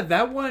 yeah,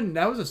 that one.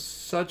 That was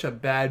such a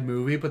bad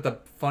movie, but the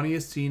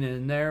funniest scene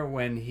in there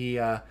when he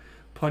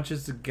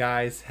punches the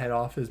guy's head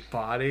off his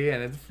body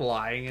and it's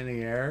flying in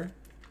the air.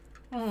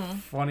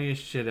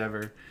 Funniest shit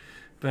ever.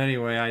 But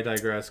anyway, I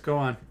digress. Go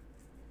on.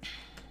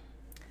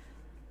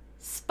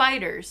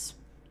 Spiders.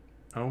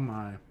 Oh,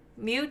 my.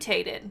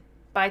 Mutated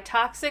by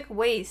toxic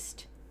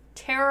waste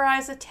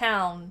terrorize a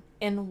town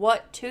in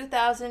what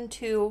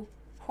 2002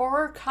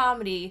 horror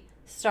comedy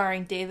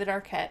starring David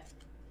Arquette?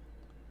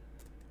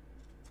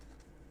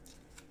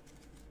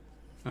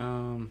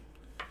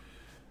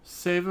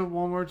 Save it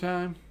one more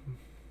time.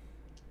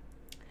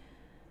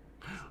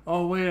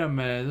 Oh, wait a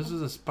minute. This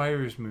is a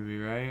Spiders movie,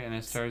 right? And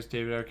it stars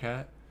David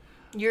Arquette?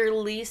 Your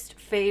least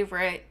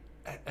favorite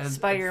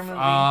spider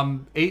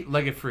movie?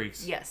 Eight-Legged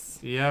Freaks. Yes.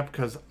 Yeah,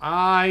 because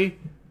I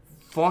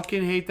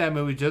fucking hate that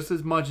movie just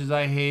as much as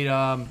I hate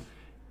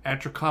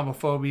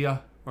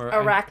Atrachomophobia. Or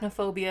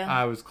Arachnophobia.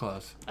 I was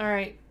close. All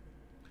right.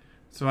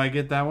 So I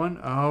get that one?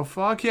 Oh,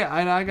 fuck yeah.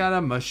 And I got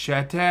a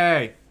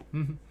machete.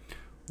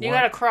 You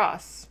got a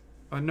cross.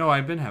 No,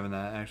 I've been having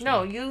that, actually.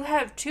 No, you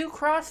have 2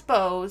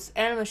 crossbows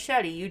and a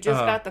machete. You just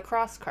got the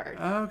cross card.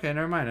 Oh, okay,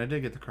 never mind. I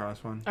did get the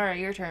cross one. All right,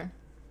 your turn.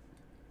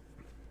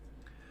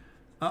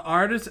 An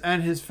artist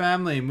and his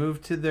family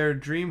move to their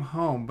dream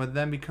home, but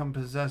then become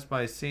possessed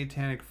by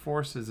satanic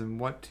forces in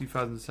what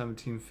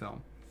 2017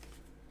 film?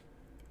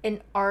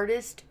 An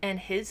artist and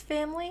his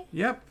family?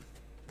 Yep.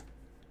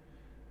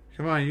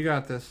 Come on, you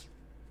got this.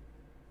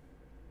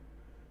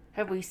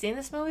 Have we seen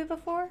this movie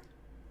before?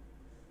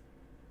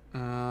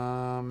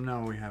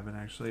 No, we haven't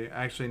actually.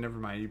 Actually, never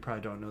mind. You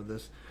probably don't know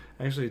this.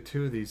 Actually,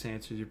 2 of these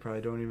answers you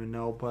probably don't even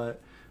know, but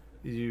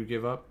you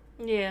give up?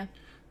 Yeah.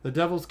 The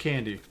Devil's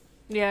Candy.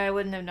 Yeah, I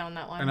wouldn't have known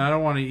that one. And I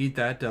don't want to eat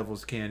that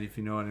devil's candy, if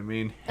you know what I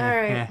mean. All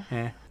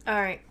right.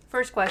 All right.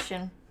 First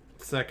question.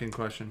 Second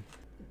question.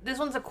 This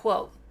one's a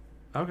quote.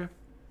 Okay.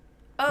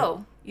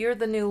 Oh, you're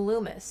the new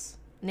Loomis.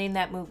 Name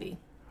that movie.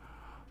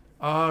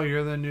 Oh,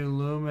 you're the new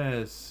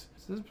Loomis.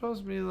 Is this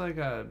supposed to be like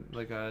a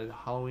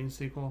Halloween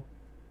sequel?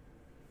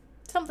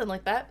 Something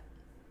like that.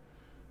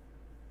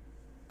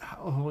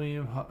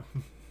 Halloween.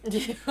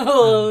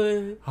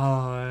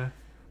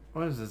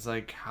 What is this,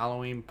 like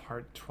Halloween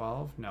Part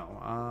 12?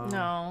 No.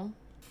 No.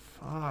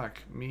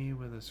 Fuck me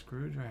with a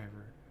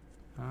screwdriver.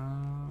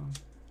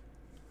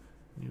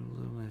 New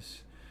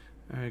Loomis.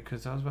 Alright,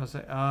 because I was about to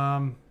say,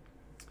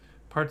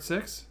 Part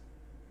 6?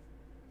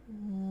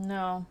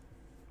 No.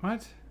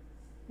 What?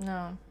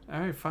 No.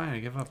 Alright, fine, I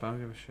give up. I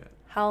don't give a shit.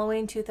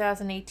 Halloween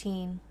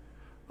 2018.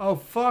 Oh,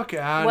 fuck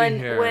out of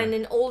here. When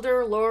an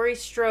older Laurie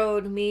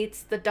Strode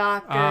meets the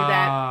doctor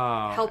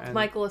that helped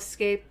Michael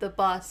escape the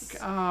bus.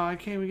 Oh, I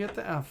can't even get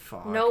that. Oh,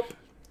 fuck. Nope.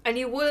 And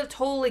you would have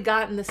totally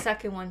gotten the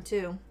second one,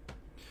 too.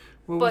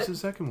 What was the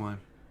second one?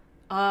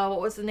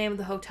 What was the name of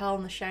the hotel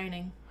in The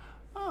Shining?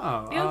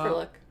 Oh. The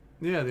Overlook.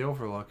 Yeah, the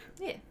Overlook.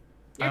 Yeah.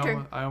 Your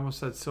turn. I almost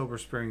said Silver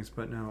Springs,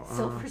 but no.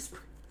 Silver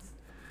Springs.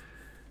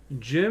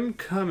 Jim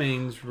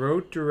Cummings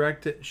wrote,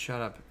 directed...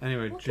 Shut up.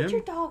 Anyway, Look at your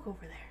dog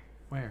over there.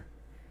 Where?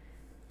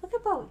 Look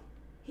at Bo.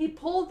 He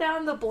pulled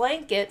down the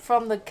blanket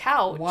from the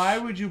couch. Why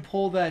would you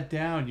pull that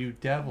down, you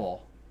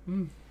devil?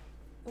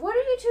 What are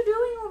you two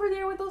doing over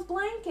there with those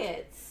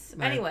blankets?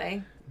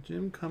 Anyway.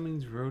 Jim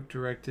Cummings wrote,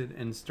 directed,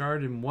 and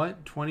starred in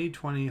what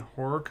 2020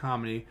 horror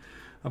comedy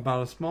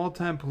about a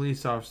small-time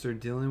police officer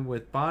dealing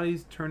with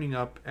bodies turning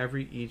up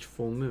each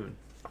full moon?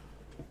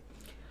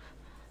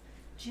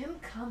 Jim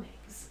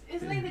Cummings.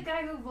 Isn't he the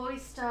guy who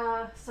voiced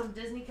some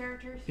Disney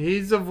characters?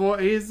 He's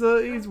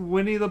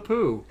Winnie the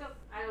Pooh.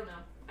 I don't know.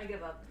 I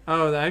give up.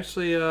 Oh,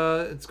 actually,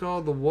 it's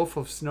called The Wolf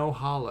of Snow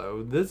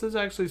Hollow. This is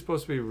actually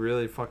supposed to be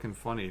really fucking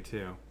funny,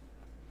 too.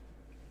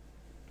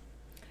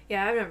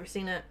 Yeah, I've never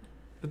seen it.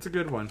 It's a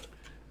good one.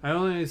 I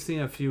only seen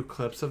a few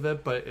clips of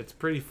it, but it's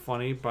pretty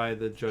funny by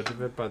the judge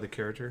of it, by the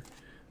character.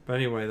 But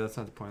anyway, that's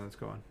not the point. Let's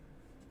go on.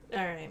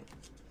 Alright.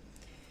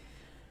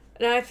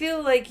 Now, I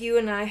feel like you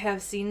and I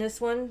have seen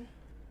this one,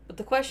 but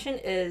the question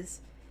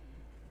is,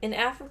 an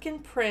African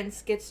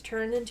prince gets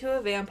turned into a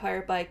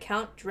vampire by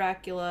Count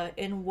Dracula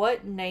in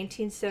what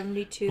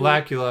 1972...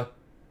 Blackula.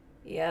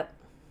 Yep.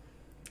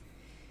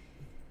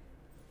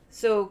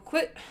 So,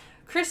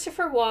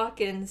 Christopher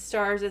Walken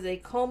stars as a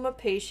coma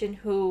patient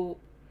who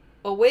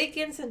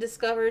awakens and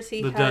discovers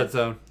he has... The Dead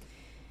Zone.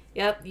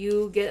 Yep,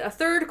 you get a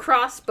third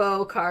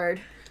crossbow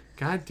card.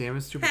 God damn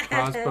it, stupid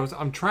crossbows.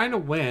 I'm trying to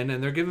win,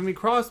 and they're giving me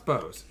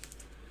crossbows.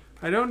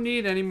 I don't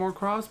need any more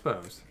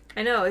crossbows.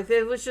 I know, if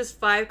it was just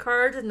 5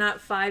 cards and not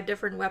 5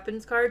 different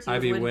weapons cards,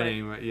 I'd be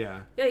winning, but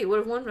yeah. Yeah, you would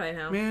have won by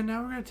now. Man,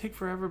 now we're going to take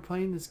forever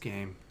playing this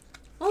game.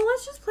 Well,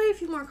 let's just play a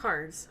few more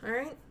cards,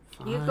 alright?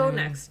 You go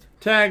next.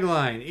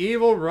 Tagline,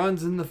 Evil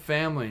Runs in the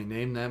Family.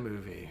 Name that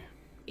movie.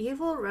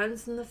 Evil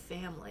Runs in the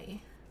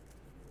Family.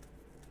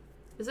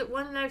 Is it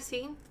one that I've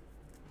seen?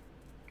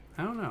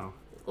 I don't know.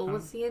 Well,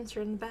 what's the answer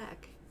in the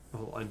back?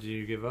 Well, do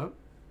you give up?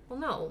 Well,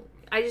 no.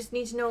 I just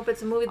need to know if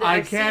it's a movie that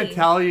I've seen. I can't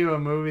tell you a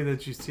movie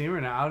that you've seen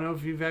right now. I don't know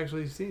if you've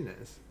actually seen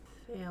this.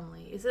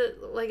 Family. Is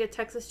it like a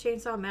Texas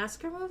Chainsaw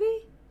Massacre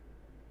movie?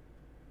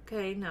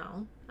 Okay,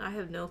 no. I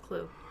have no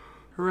clue.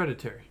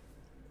 Hereditary.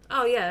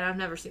 Oh, yeah, I've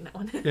never seen that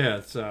one. Yeah,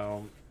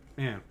 so,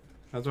 yeah.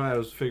 That's why I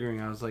was figuring.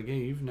 I was like, hey,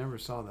 you've never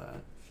saw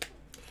that.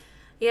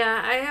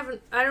 Yeah,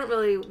 I don't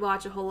really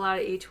watch a whole lot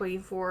of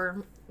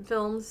A24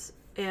 films,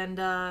 and,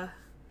 yeah,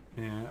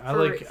 I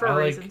like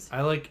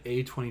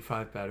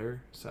A25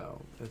 better,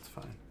 so it's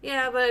fine.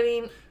 Yeah, but I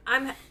mean,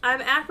 I'm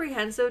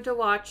apprehensive to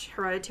watch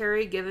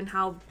Hereditary, given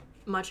how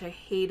much I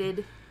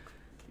hated.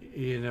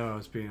 You know, I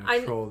was being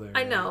a troll there.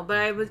 I know, but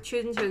I was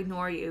choosing to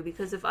ignore you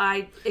because if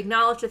I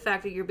acknowledge the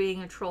fact that you're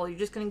being a troll, you're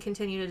just going to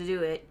continue to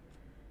do it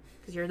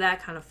because you're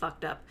that kind of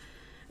fucked up.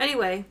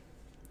 Anyway,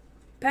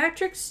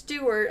 Patrick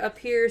Stewart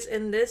appears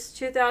in this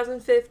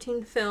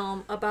 2015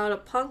 film about a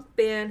punk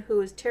band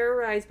who is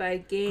terrorized by a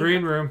gang.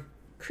 Green Room.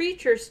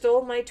 Creature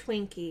Stole My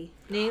Twinkie.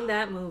 Name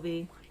that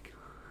movie. Oh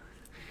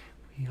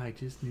my god. I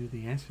just knew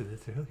the answer to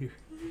this earlier.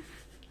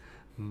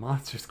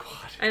 Monster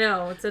Squad. I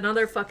know. It's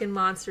another fucking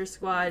Monster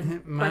Squad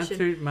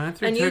question.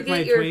 Monster and took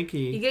my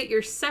Twinkie. You get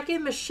your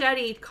second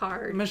machete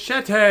card.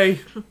 Machete!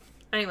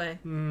 Anyway.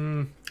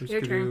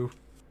 Your turn.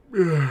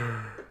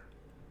 Come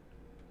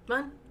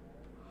on.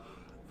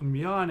 I'm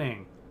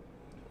yawning.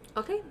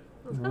 Okay.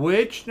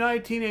 Which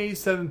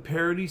 1987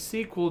 parody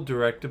sequel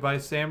directed by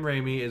Sam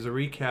Raimi is a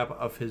recap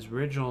of his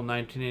original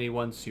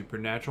 1981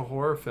 supernatural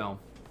horror film?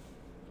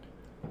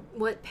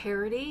 What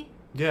parody?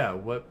 Yeah,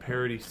 what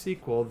parody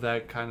sequel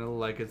that kind of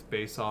like it's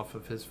based off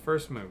of his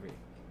first movie?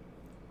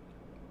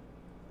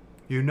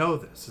 You know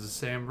this is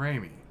Sam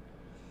Raimi.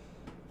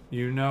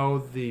 You know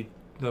the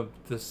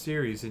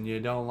series and you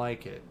don't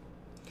like it.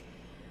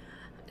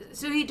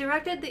 So he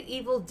directed the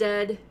Evil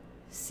Dead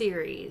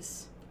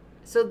series.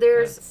 So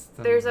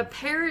there's a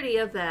parody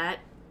of that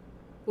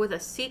with a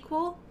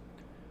sequel.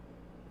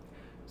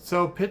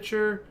 So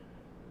picture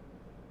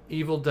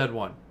Evil Dead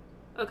 1.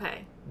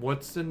 Okay.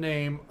 What's the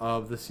name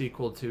of the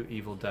sequel to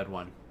Evil Dead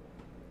 1?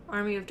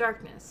 Army of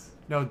Darkness.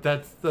 No,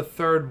 that's the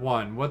third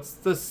one. What's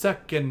the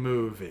second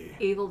movie?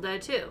 Evil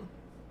Dead 2.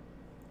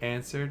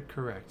 Answered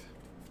correct.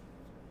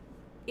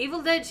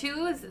 Evil Dead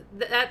 2 is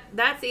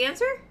that's the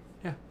answer?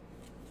 Yeah.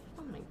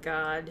 Oh my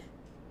god.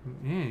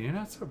 Yeah, you're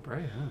not so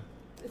bright, huh?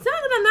 It's not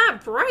that I'm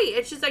not bright.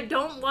 It's just I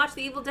don't watch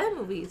the Evil Dead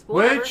movies.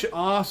 Whatever. Which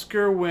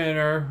Oscar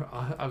winner...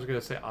 I was going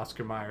to say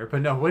Oscar Mayer,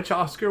 but no. Which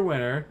Oscar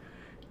winner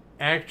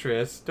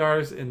actress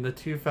stars in the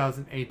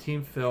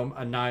 2018 film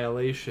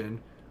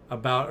Annihilation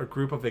about a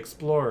group of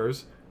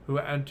explorers who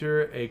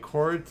enter a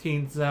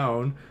quarantine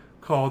zone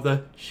called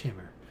the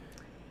Shimmer?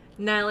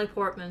 Natalie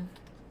Portman.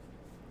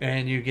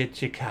 And you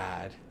get your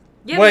card.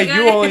 Yeah, wait,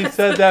 you only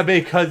said that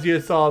because you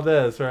saw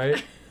this,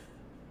 right?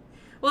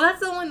 Well,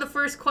 that's only the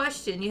first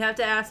question. You have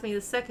to ask me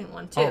the second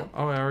one, too.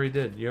 Oh, I already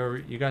did.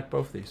 You got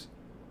both these.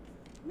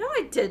 No,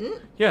 I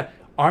didn't. Yeah.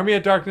 Army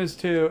of Darkness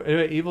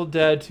 2, Evil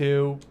Dead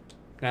 2,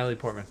 Natalie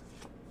Portman.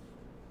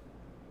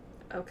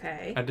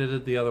 Okay. I did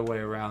it the other way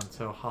around,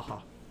 so haha.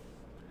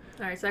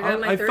 Alright, so I got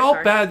my third felt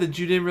card. bad that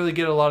you didn't really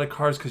get a lot of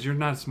cards because you're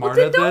not smart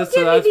at this,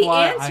 so that's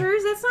why. Don't give me the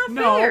answers. That's not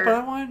no, fair. No,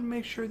 but I wanted to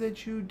make sure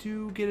that you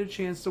do get a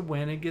chance to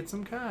win and get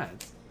some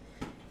cards.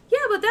 Yeah,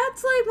 but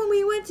that's like when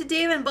we went to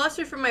Dave &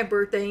 Buster's for my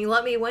birthday and you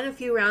let me win a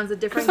few rounds of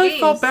different games. Because I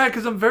felt bad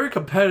because I'm very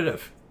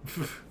competitive.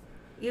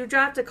 You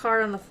dropped a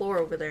card on the floor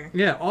over there.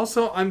 Yeah,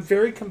 also, I'm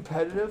very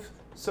competitive,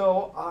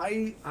 so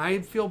I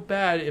feel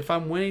bad if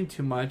I'm winning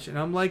too much, and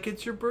I'm like,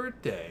 it's your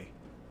birthday.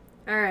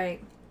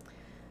 Alright.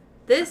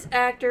 This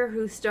actor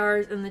who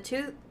stars in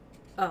the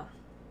Oh.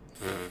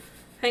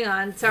 Hang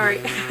on,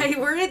 sorry. I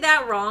worded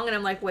that wrong, and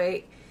I'm like,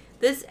 wait.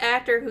 This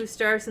actor who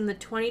stars in the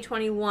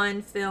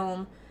 2021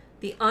 film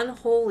The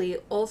Unholy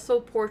also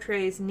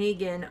portrays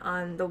Negan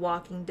on the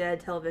Walking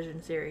Dead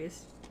television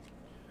series.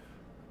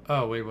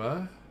 Oh, wait,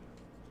 what?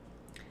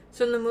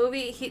 So in the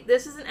movie,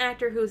 this is an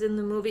actor who's in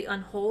the movie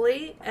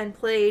Unholy and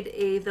played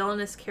a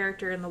villainous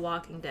character in the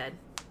Walking Dead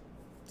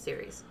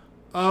series.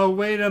 Oh,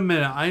 wait a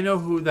minute. I know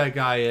who that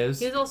guy is.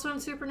 He's also in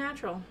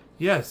Supernatural.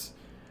 Yes.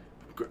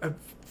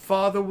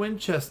 Father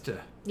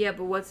Winchester. Yeah,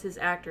 but what's his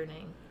actor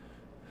name?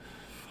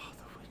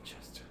 Father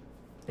Winchester.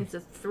 It's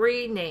a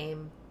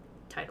 3-name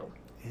title.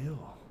 Ew.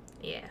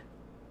 Yeah.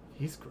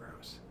 He's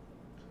gross.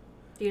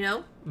 Do you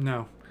know?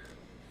 No.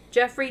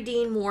 Jeffrey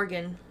Dean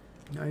Morgan.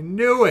 I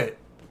knew it.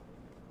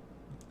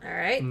 All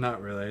right.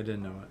 Not really. I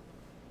didn't know it.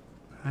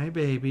 Hi,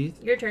 baby.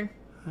 Your turn.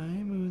 Hi,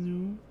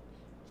 Moonu.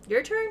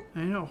 Your turn?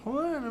 I know.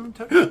 Hold on. I'm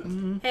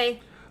tired. Hey.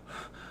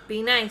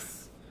 Be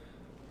nice.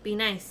 Be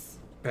nice.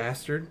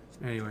 Bastard.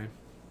 Anyway.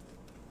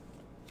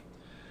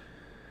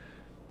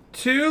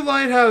 2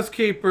 lighthouse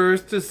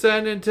keepers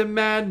descend into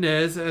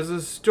madness as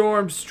a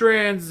storm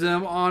strands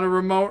them on a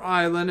remote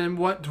island in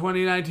what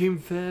 2019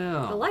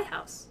 film? The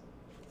Lighthouse.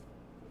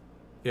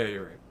 Yeah,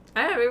 you're right.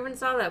 I never even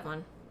saw that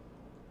one.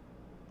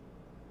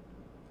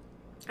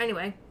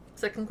 Anyway,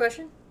 second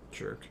question.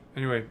 Jerk.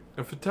 Anyway,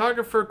 a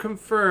photographer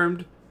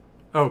confirmed.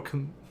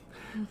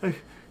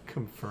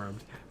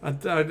 Confirmed.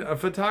 A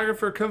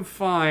photographer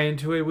confined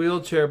to a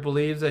wheelchair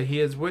believes that he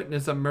has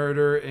witnessed a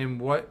murder in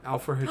what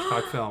Alfred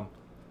Hitchcock film?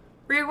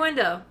 Rear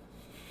Window.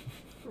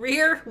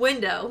 Rear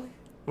Window.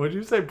 What'd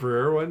you say,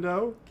 Rear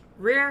Window?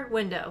 Rear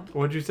Window.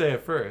 What'd you say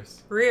at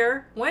first?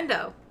 Rear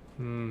Window.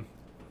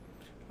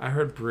 I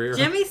heard Breer.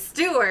 Jimmy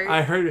Stewart.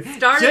 I heard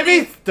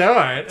Jimmy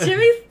Stewart.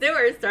 Jimmy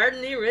Stewart starred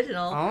in the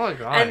original. Oh my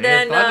god! And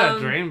then a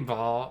dream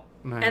ball.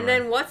 Anyway. And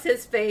then what's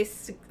his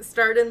face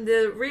starred in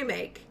the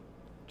remake?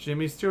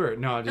 Jimmy Stewart.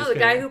 No, the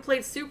guy who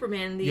played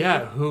Superman.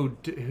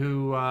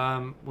 Who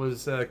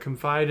was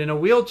confined in a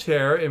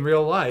wheelchair in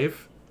real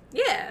life.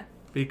 Yeah.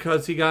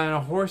 Because he got in a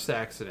horse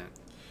accident.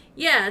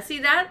 Yeah. See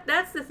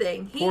that's the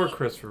thing. Poor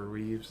Christopher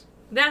Reeves.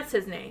 That's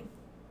his name.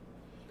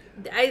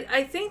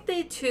 I think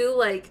they too,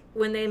 like,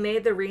 when they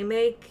made the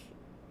remake,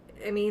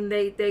 I mean,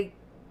 I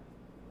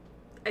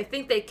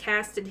think they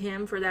casted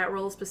him for that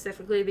role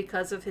specifically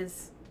because of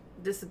his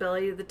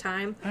disability at the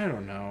time. I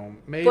don't know.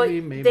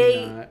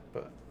 Maybe not.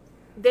 But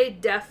they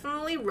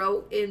definitely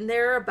wrote in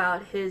there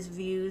about his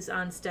views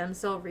on stem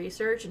cell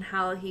research and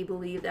how he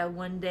believed that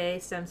one day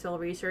stem cell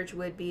research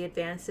would be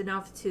advanced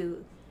enough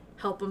to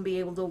help him be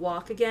able to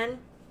walk again.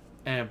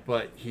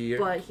 But he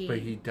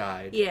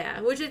died. Yeah,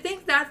 which I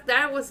think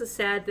that was the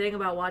sad thing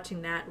about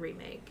watching that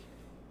remake.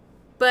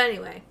 But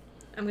anyway,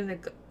 I'm gonna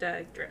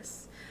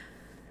digress.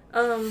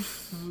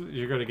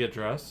 You're gonna get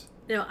dressed?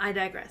 No, I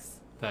digress.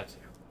 That's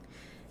you.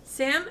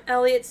 Sam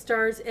Elliott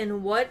stars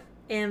in what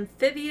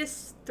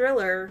amphibious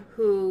thriller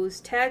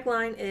whose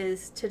tagline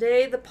is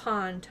 "Today the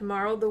pond,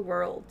 tomorrow the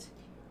world"?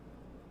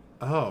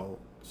 Oh,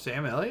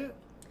 Sam Elliott?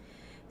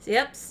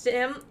 Yep,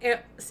 Sam.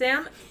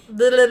 Stam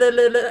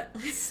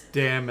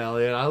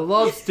Elliott. I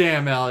love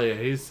Stam Elliott.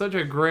 He's such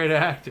a great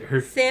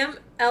actor. Sam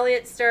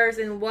Elliott stars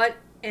in what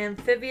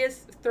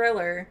amphibious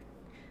thriller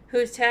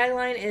whose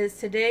tagline is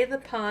 "Today the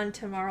pond,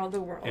 tomorrow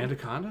the world"?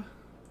 Anaconda?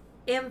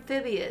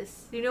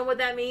 Amphibious. You know what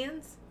that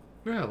means?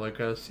 Yeah,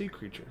 like a sea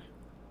creature.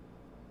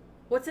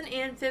 What's an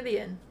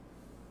amphibian?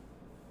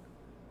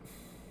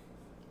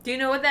 Do you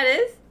know what that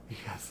is?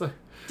 Yes.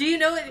 Do you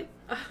know it?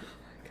 Oh.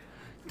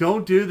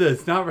 Don't do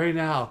this. Not right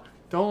now.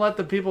 Don't let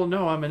the people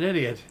know I'm an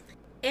idiot.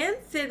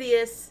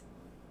 Amphibious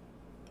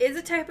is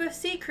a type of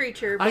sea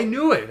creature. I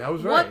knew it. I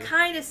was right. What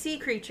kind of sea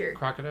creature?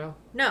 Crocodile?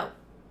 No.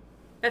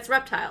 That's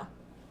reptile.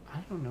 I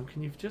don't know.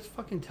 Can you just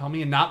fucking tell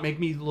me and not make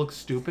me look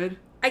stupid?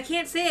 I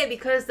can't say it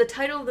because the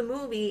title of the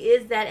movie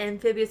is that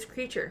amphibious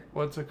creature.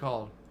 What's it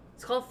called?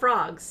 It's called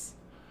Frogs.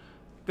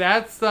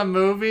 That's the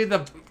movie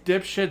the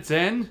dipshit's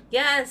in?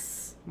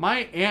 Yes.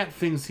 My aunt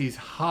thinks he's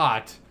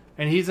hot.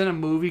 And he's in a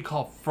movie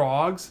called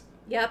Frogs?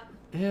 Yep.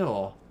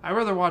 Ew. I'd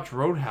rather watch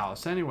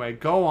Roadhouse. Anyway,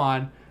 go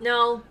on.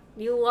 No,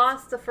 you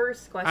lost the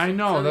first question. I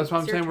know. So that's why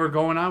I'm saying we're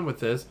going on with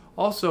this.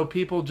 Also,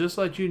 people, just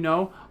let you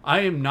know, I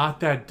am not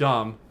that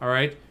dumb, all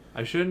right?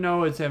 I should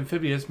know it's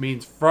amphibious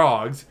means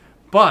frogs,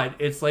 but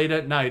it's late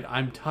at night.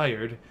 I'm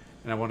tired,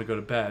 and I want to go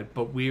to bed.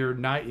 But we're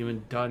not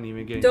even done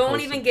getting Don't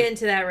even get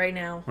into that right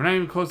now. We're not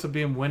even close to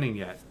being winning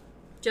yet.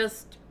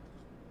 Just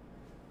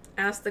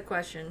ask the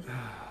question.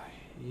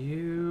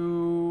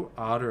 You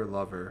otter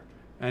lover.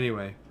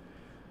 Anyway,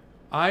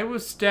 I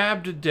was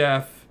stabbed to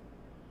death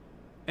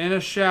in a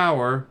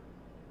shower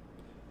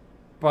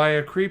by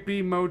a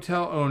creepy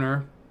motel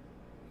owner.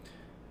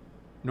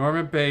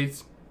 Norman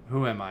Bates.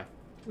 Who am I?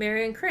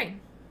 Marion Crane.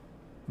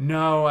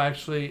 No,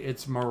 actually,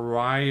 it's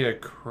Mariah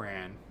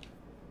Crane.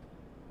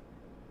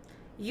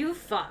 You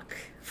fuck.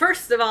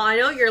 First of all, I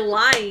know you're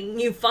lying,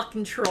 you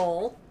fucking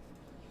troll.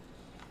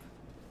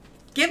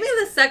 Give me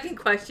the second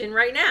question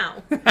right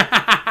now.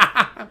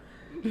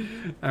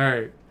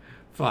 Alright.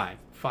 Fine.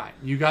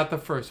 You got the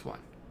first one.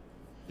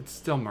 It's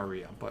still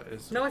Maria, but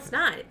it's... No, it's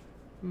not.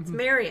 It's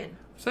Marion.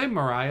 Say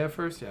Mariah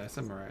first? Yeah, I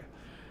said Mariah.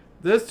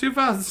 This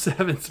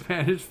 2007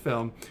 Spanish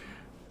film,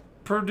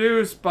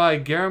 produced by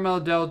Guillermo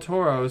del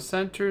Toro,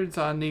 centers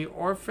on the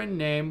orphan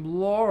named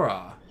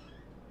Laura.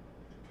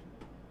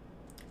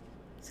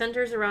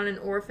 Centers around an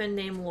orphan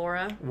named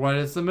Laura. What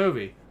is the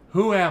movie?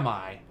 Who Am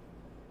I?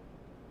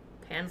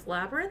 Pan's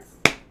Labyrinth?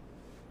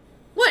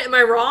 What, am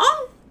I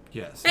wrong?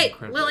 Yes. Hey,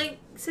 incredibly. Lily,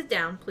 sit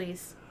down,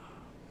 please.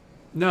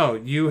 No,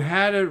 you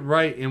had it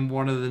right in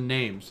one of the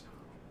names.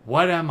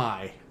 What am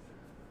I?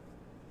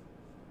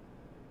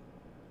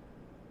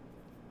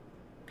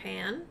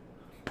 Pan?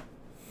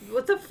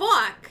 What the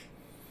fuck?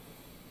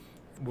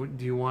 What,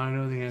 do you want to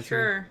know the answer?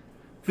 Sure.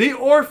 The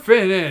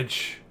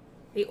Orphanage!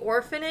 The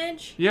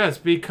Orphanage? Yes,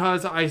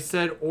 because I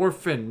said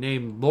orphan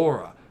named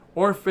Laura.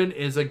 Orphan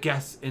is a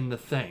guess in the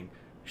thing.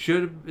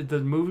 The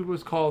movie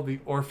was called The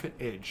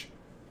Orphanage.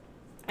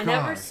 I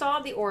never saw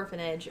The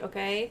Orphanage,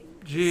 okay?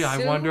 Gee,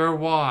 I wonder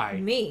why.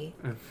 Me.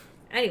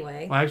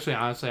 Anyway. Well, actually,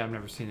 honestly, I've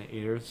never seen it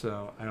either,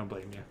 so I don't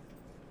blame you.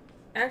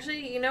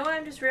 Actually, you know what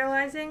I'm just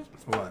realizing?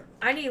 What?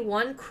 I need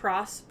one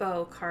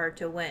crossbow card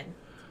to win.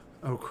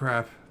 Oh,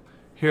 crap.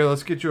 Here,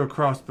 let's get you a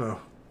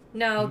crossbow.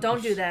 No,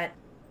 don't do that.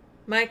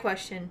 My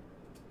question.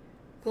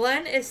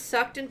 Glenn is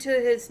sucked into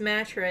his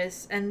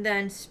mattress and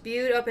then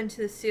spewed up into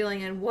the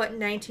ceiling in what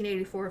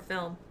 1984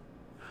 film?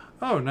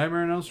 Oh,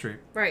 Nightmare on Elm Street.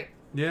 Right.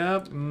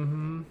 Yep,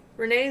 mm-hmm.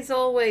 Renee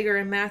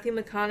Zellweger and Matthew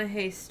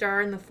McConaughey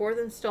star in the fourth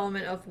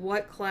installment of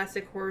what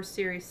classic horror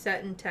series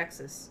set in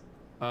Texas?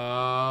 The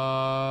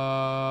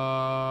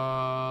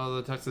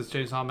Texas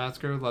Chainsaw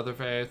Massacre,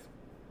 Leatherface.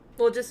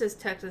 Well, it just says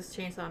Texas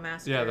Chainsaw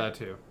Massacre. Yeah, that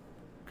too.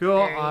 Cool,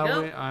 There you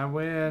go. I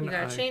win. You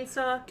got a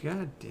chainsaw.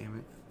 God damn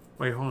it.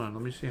 Wait, hold on.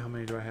 Let me see how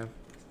many do I have.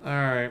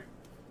 Alright.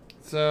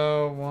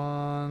 So,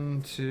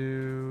 1,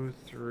 2,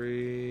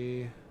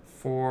 3,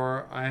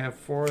 4. I have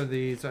 4 of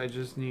these. I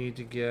just need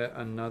to get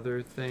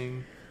another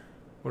thing.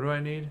 What do I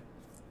need?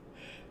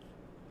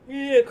 You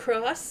need a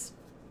cross.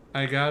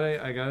 I got a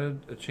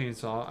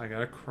chainsaw. I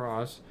got a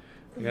cross.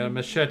 I got a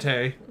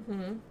machete.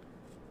 Mm-hmm.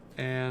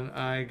 And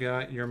I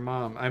got your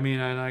mom.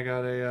 And I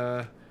got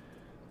a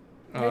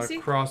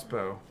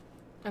crossbow.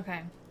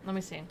 Okay, let me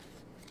see.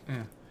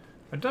 Yeah.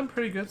 I've done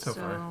pretty good so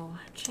far. So,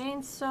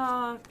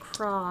 chainsaw,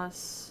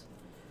 cross,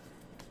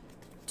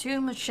 2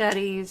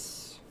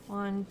 machetes,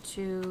 1,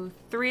 2,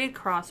 3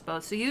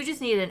 crossbows. So you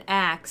just need an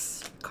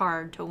axe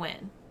card to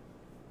win.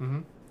 Mm-hmm.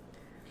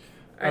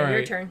 All right,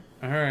 your turn.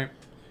 All right.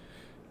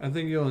 I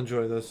think you'll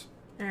enjoy this.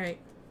 All right.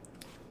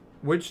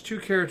 Which 2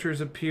 characters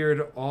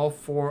appeared all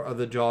 4 of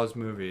the Jaws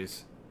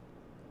movies?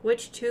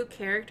 Which 2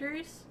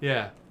 characters?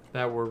 Yeah,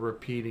 that were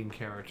repeating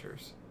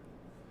characters.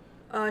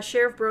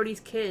 Sheriff Brody's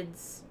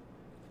kids.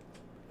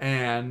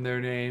 And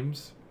their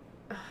names?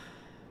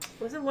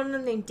 Wasn't one of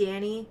them named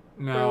Danny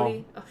No.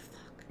 Brody? Oh,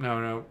 fuck.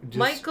 No.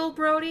 Michael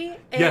Brody?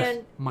 And yes,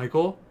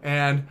 Michael.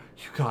 And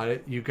you got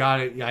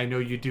it. Yeah, I know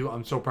you do.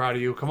 I'm so proud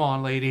of you. Come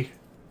on, lady.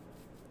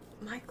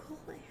 Michael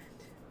and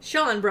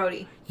Sean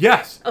Brody.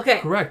 Yes. Okay.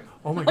 Correct.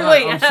 Oh my God.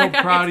 Wait. I'm so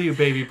proud of you,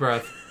 baby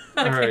breath.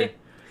 Okay. All right.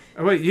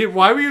 Wait,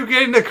 why were you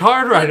getting the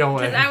card right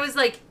away? Because I was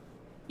like,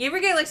 you ever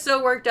get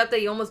so worked up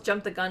that you almost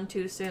jumped the gun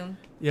too soon?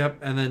 Yep,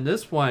 and then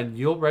this one,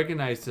 you'll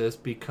recognize this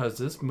because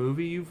this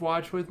movie you've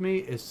watched with me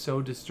is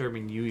so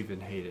disturbing you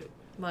even hate it.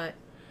 What?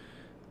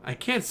 I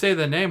can't say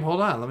the name.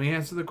 Hold on. Let me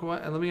ask the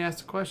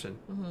question.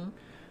 Mm-hmm.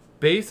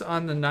 Based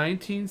on the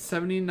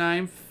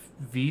 1979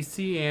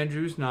 V.C.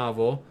 Andrews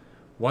novel,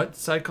 what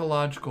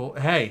psychological...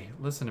 Hey,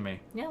 listen to me.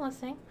 Yeah,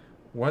 listening.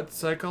 What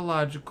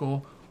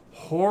psychological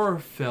horror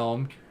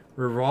film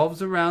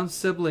revolves around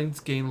siblings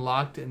getting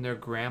locked in their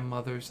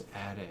grandmother's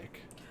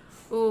attic?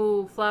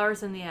 Ooh,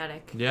 Flowers in the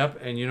Attic. Yep,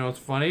 and you know what's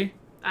funny?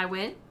 I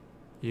win?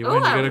 You win.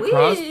 You get a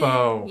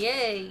crossbow.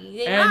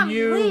 Yay. And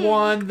you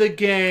won the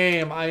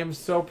game. I am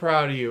so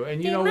proud of you.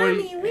 And you know what?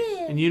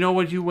 And you know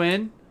what you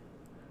win?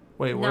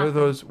 Wait, where are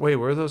those? Wait,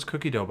 where are those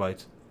cookie dough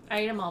bites?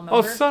 I ate them all, remember?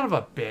 Oh, son of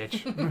a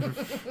bitch.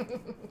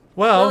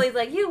 Well, Lily's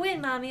like, you win,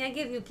 Mommy. I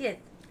give you kiss.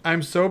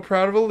 I'm so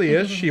proud of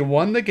Aaliyah. She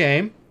won the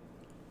game.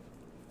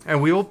 And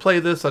we will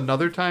play this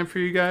another time for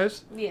you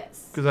guys.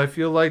 Yes. Because I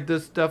feel like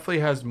this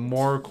definitely has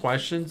more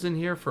questions in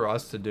here for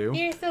us to do.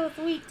 You're so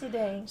sweet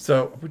today.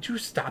 So, would you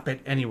stop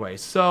it anyway?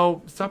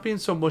 So, stop being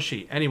so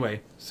mushy. Anyway,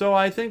 so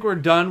I think we're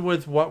done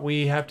with what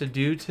we have to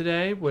do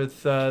today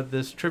with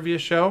this trivia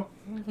show.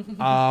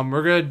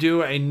 We're going to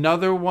do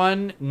another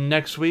one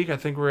next week. I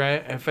think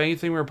if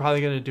anything, we're probably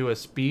going to do a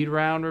speed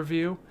round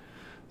review.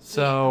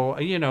 So,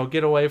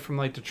 get away from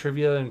like the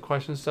trivia and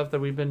question stuff that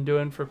we've been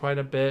doing for quite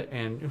a bit.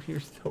 And you're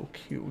so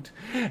cute.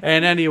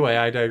 And anyway,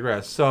 I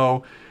digress.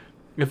 So,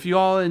 if you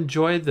all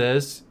enjoyed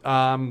this,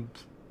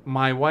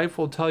 my wife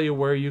will tell you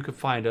where you could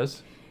find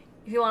us.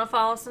 If you want to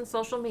follow us on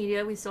social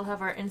media, we still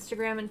have our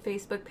Instagram and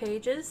Facebook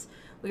pages.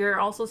 We are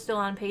also still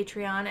on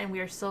Patreon, and we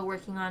are still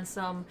working on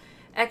some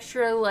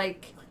extra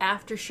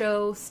after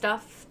show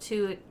stuff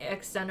to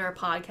extend our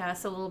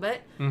podcast a little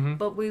bit. Mm-hmm.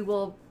 But we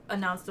will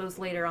announce those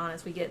later on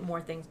as we get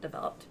more things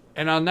developed.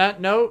 And on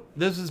that note,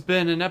 this has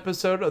been an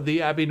episode of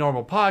the Abby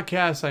Normal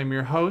Podcast. I'm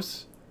your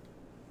host,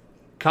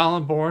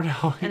 Colin Bourne.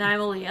 And I'm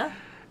Aaliyah.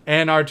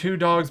 And our two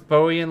dogs,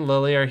 Bowie and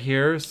Lily, are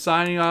here,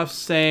 signing off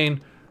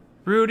saying,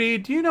 Rudy,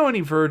 do you know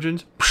any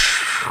virgins?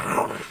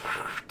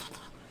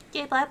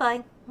 Okay,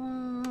 bye-bye.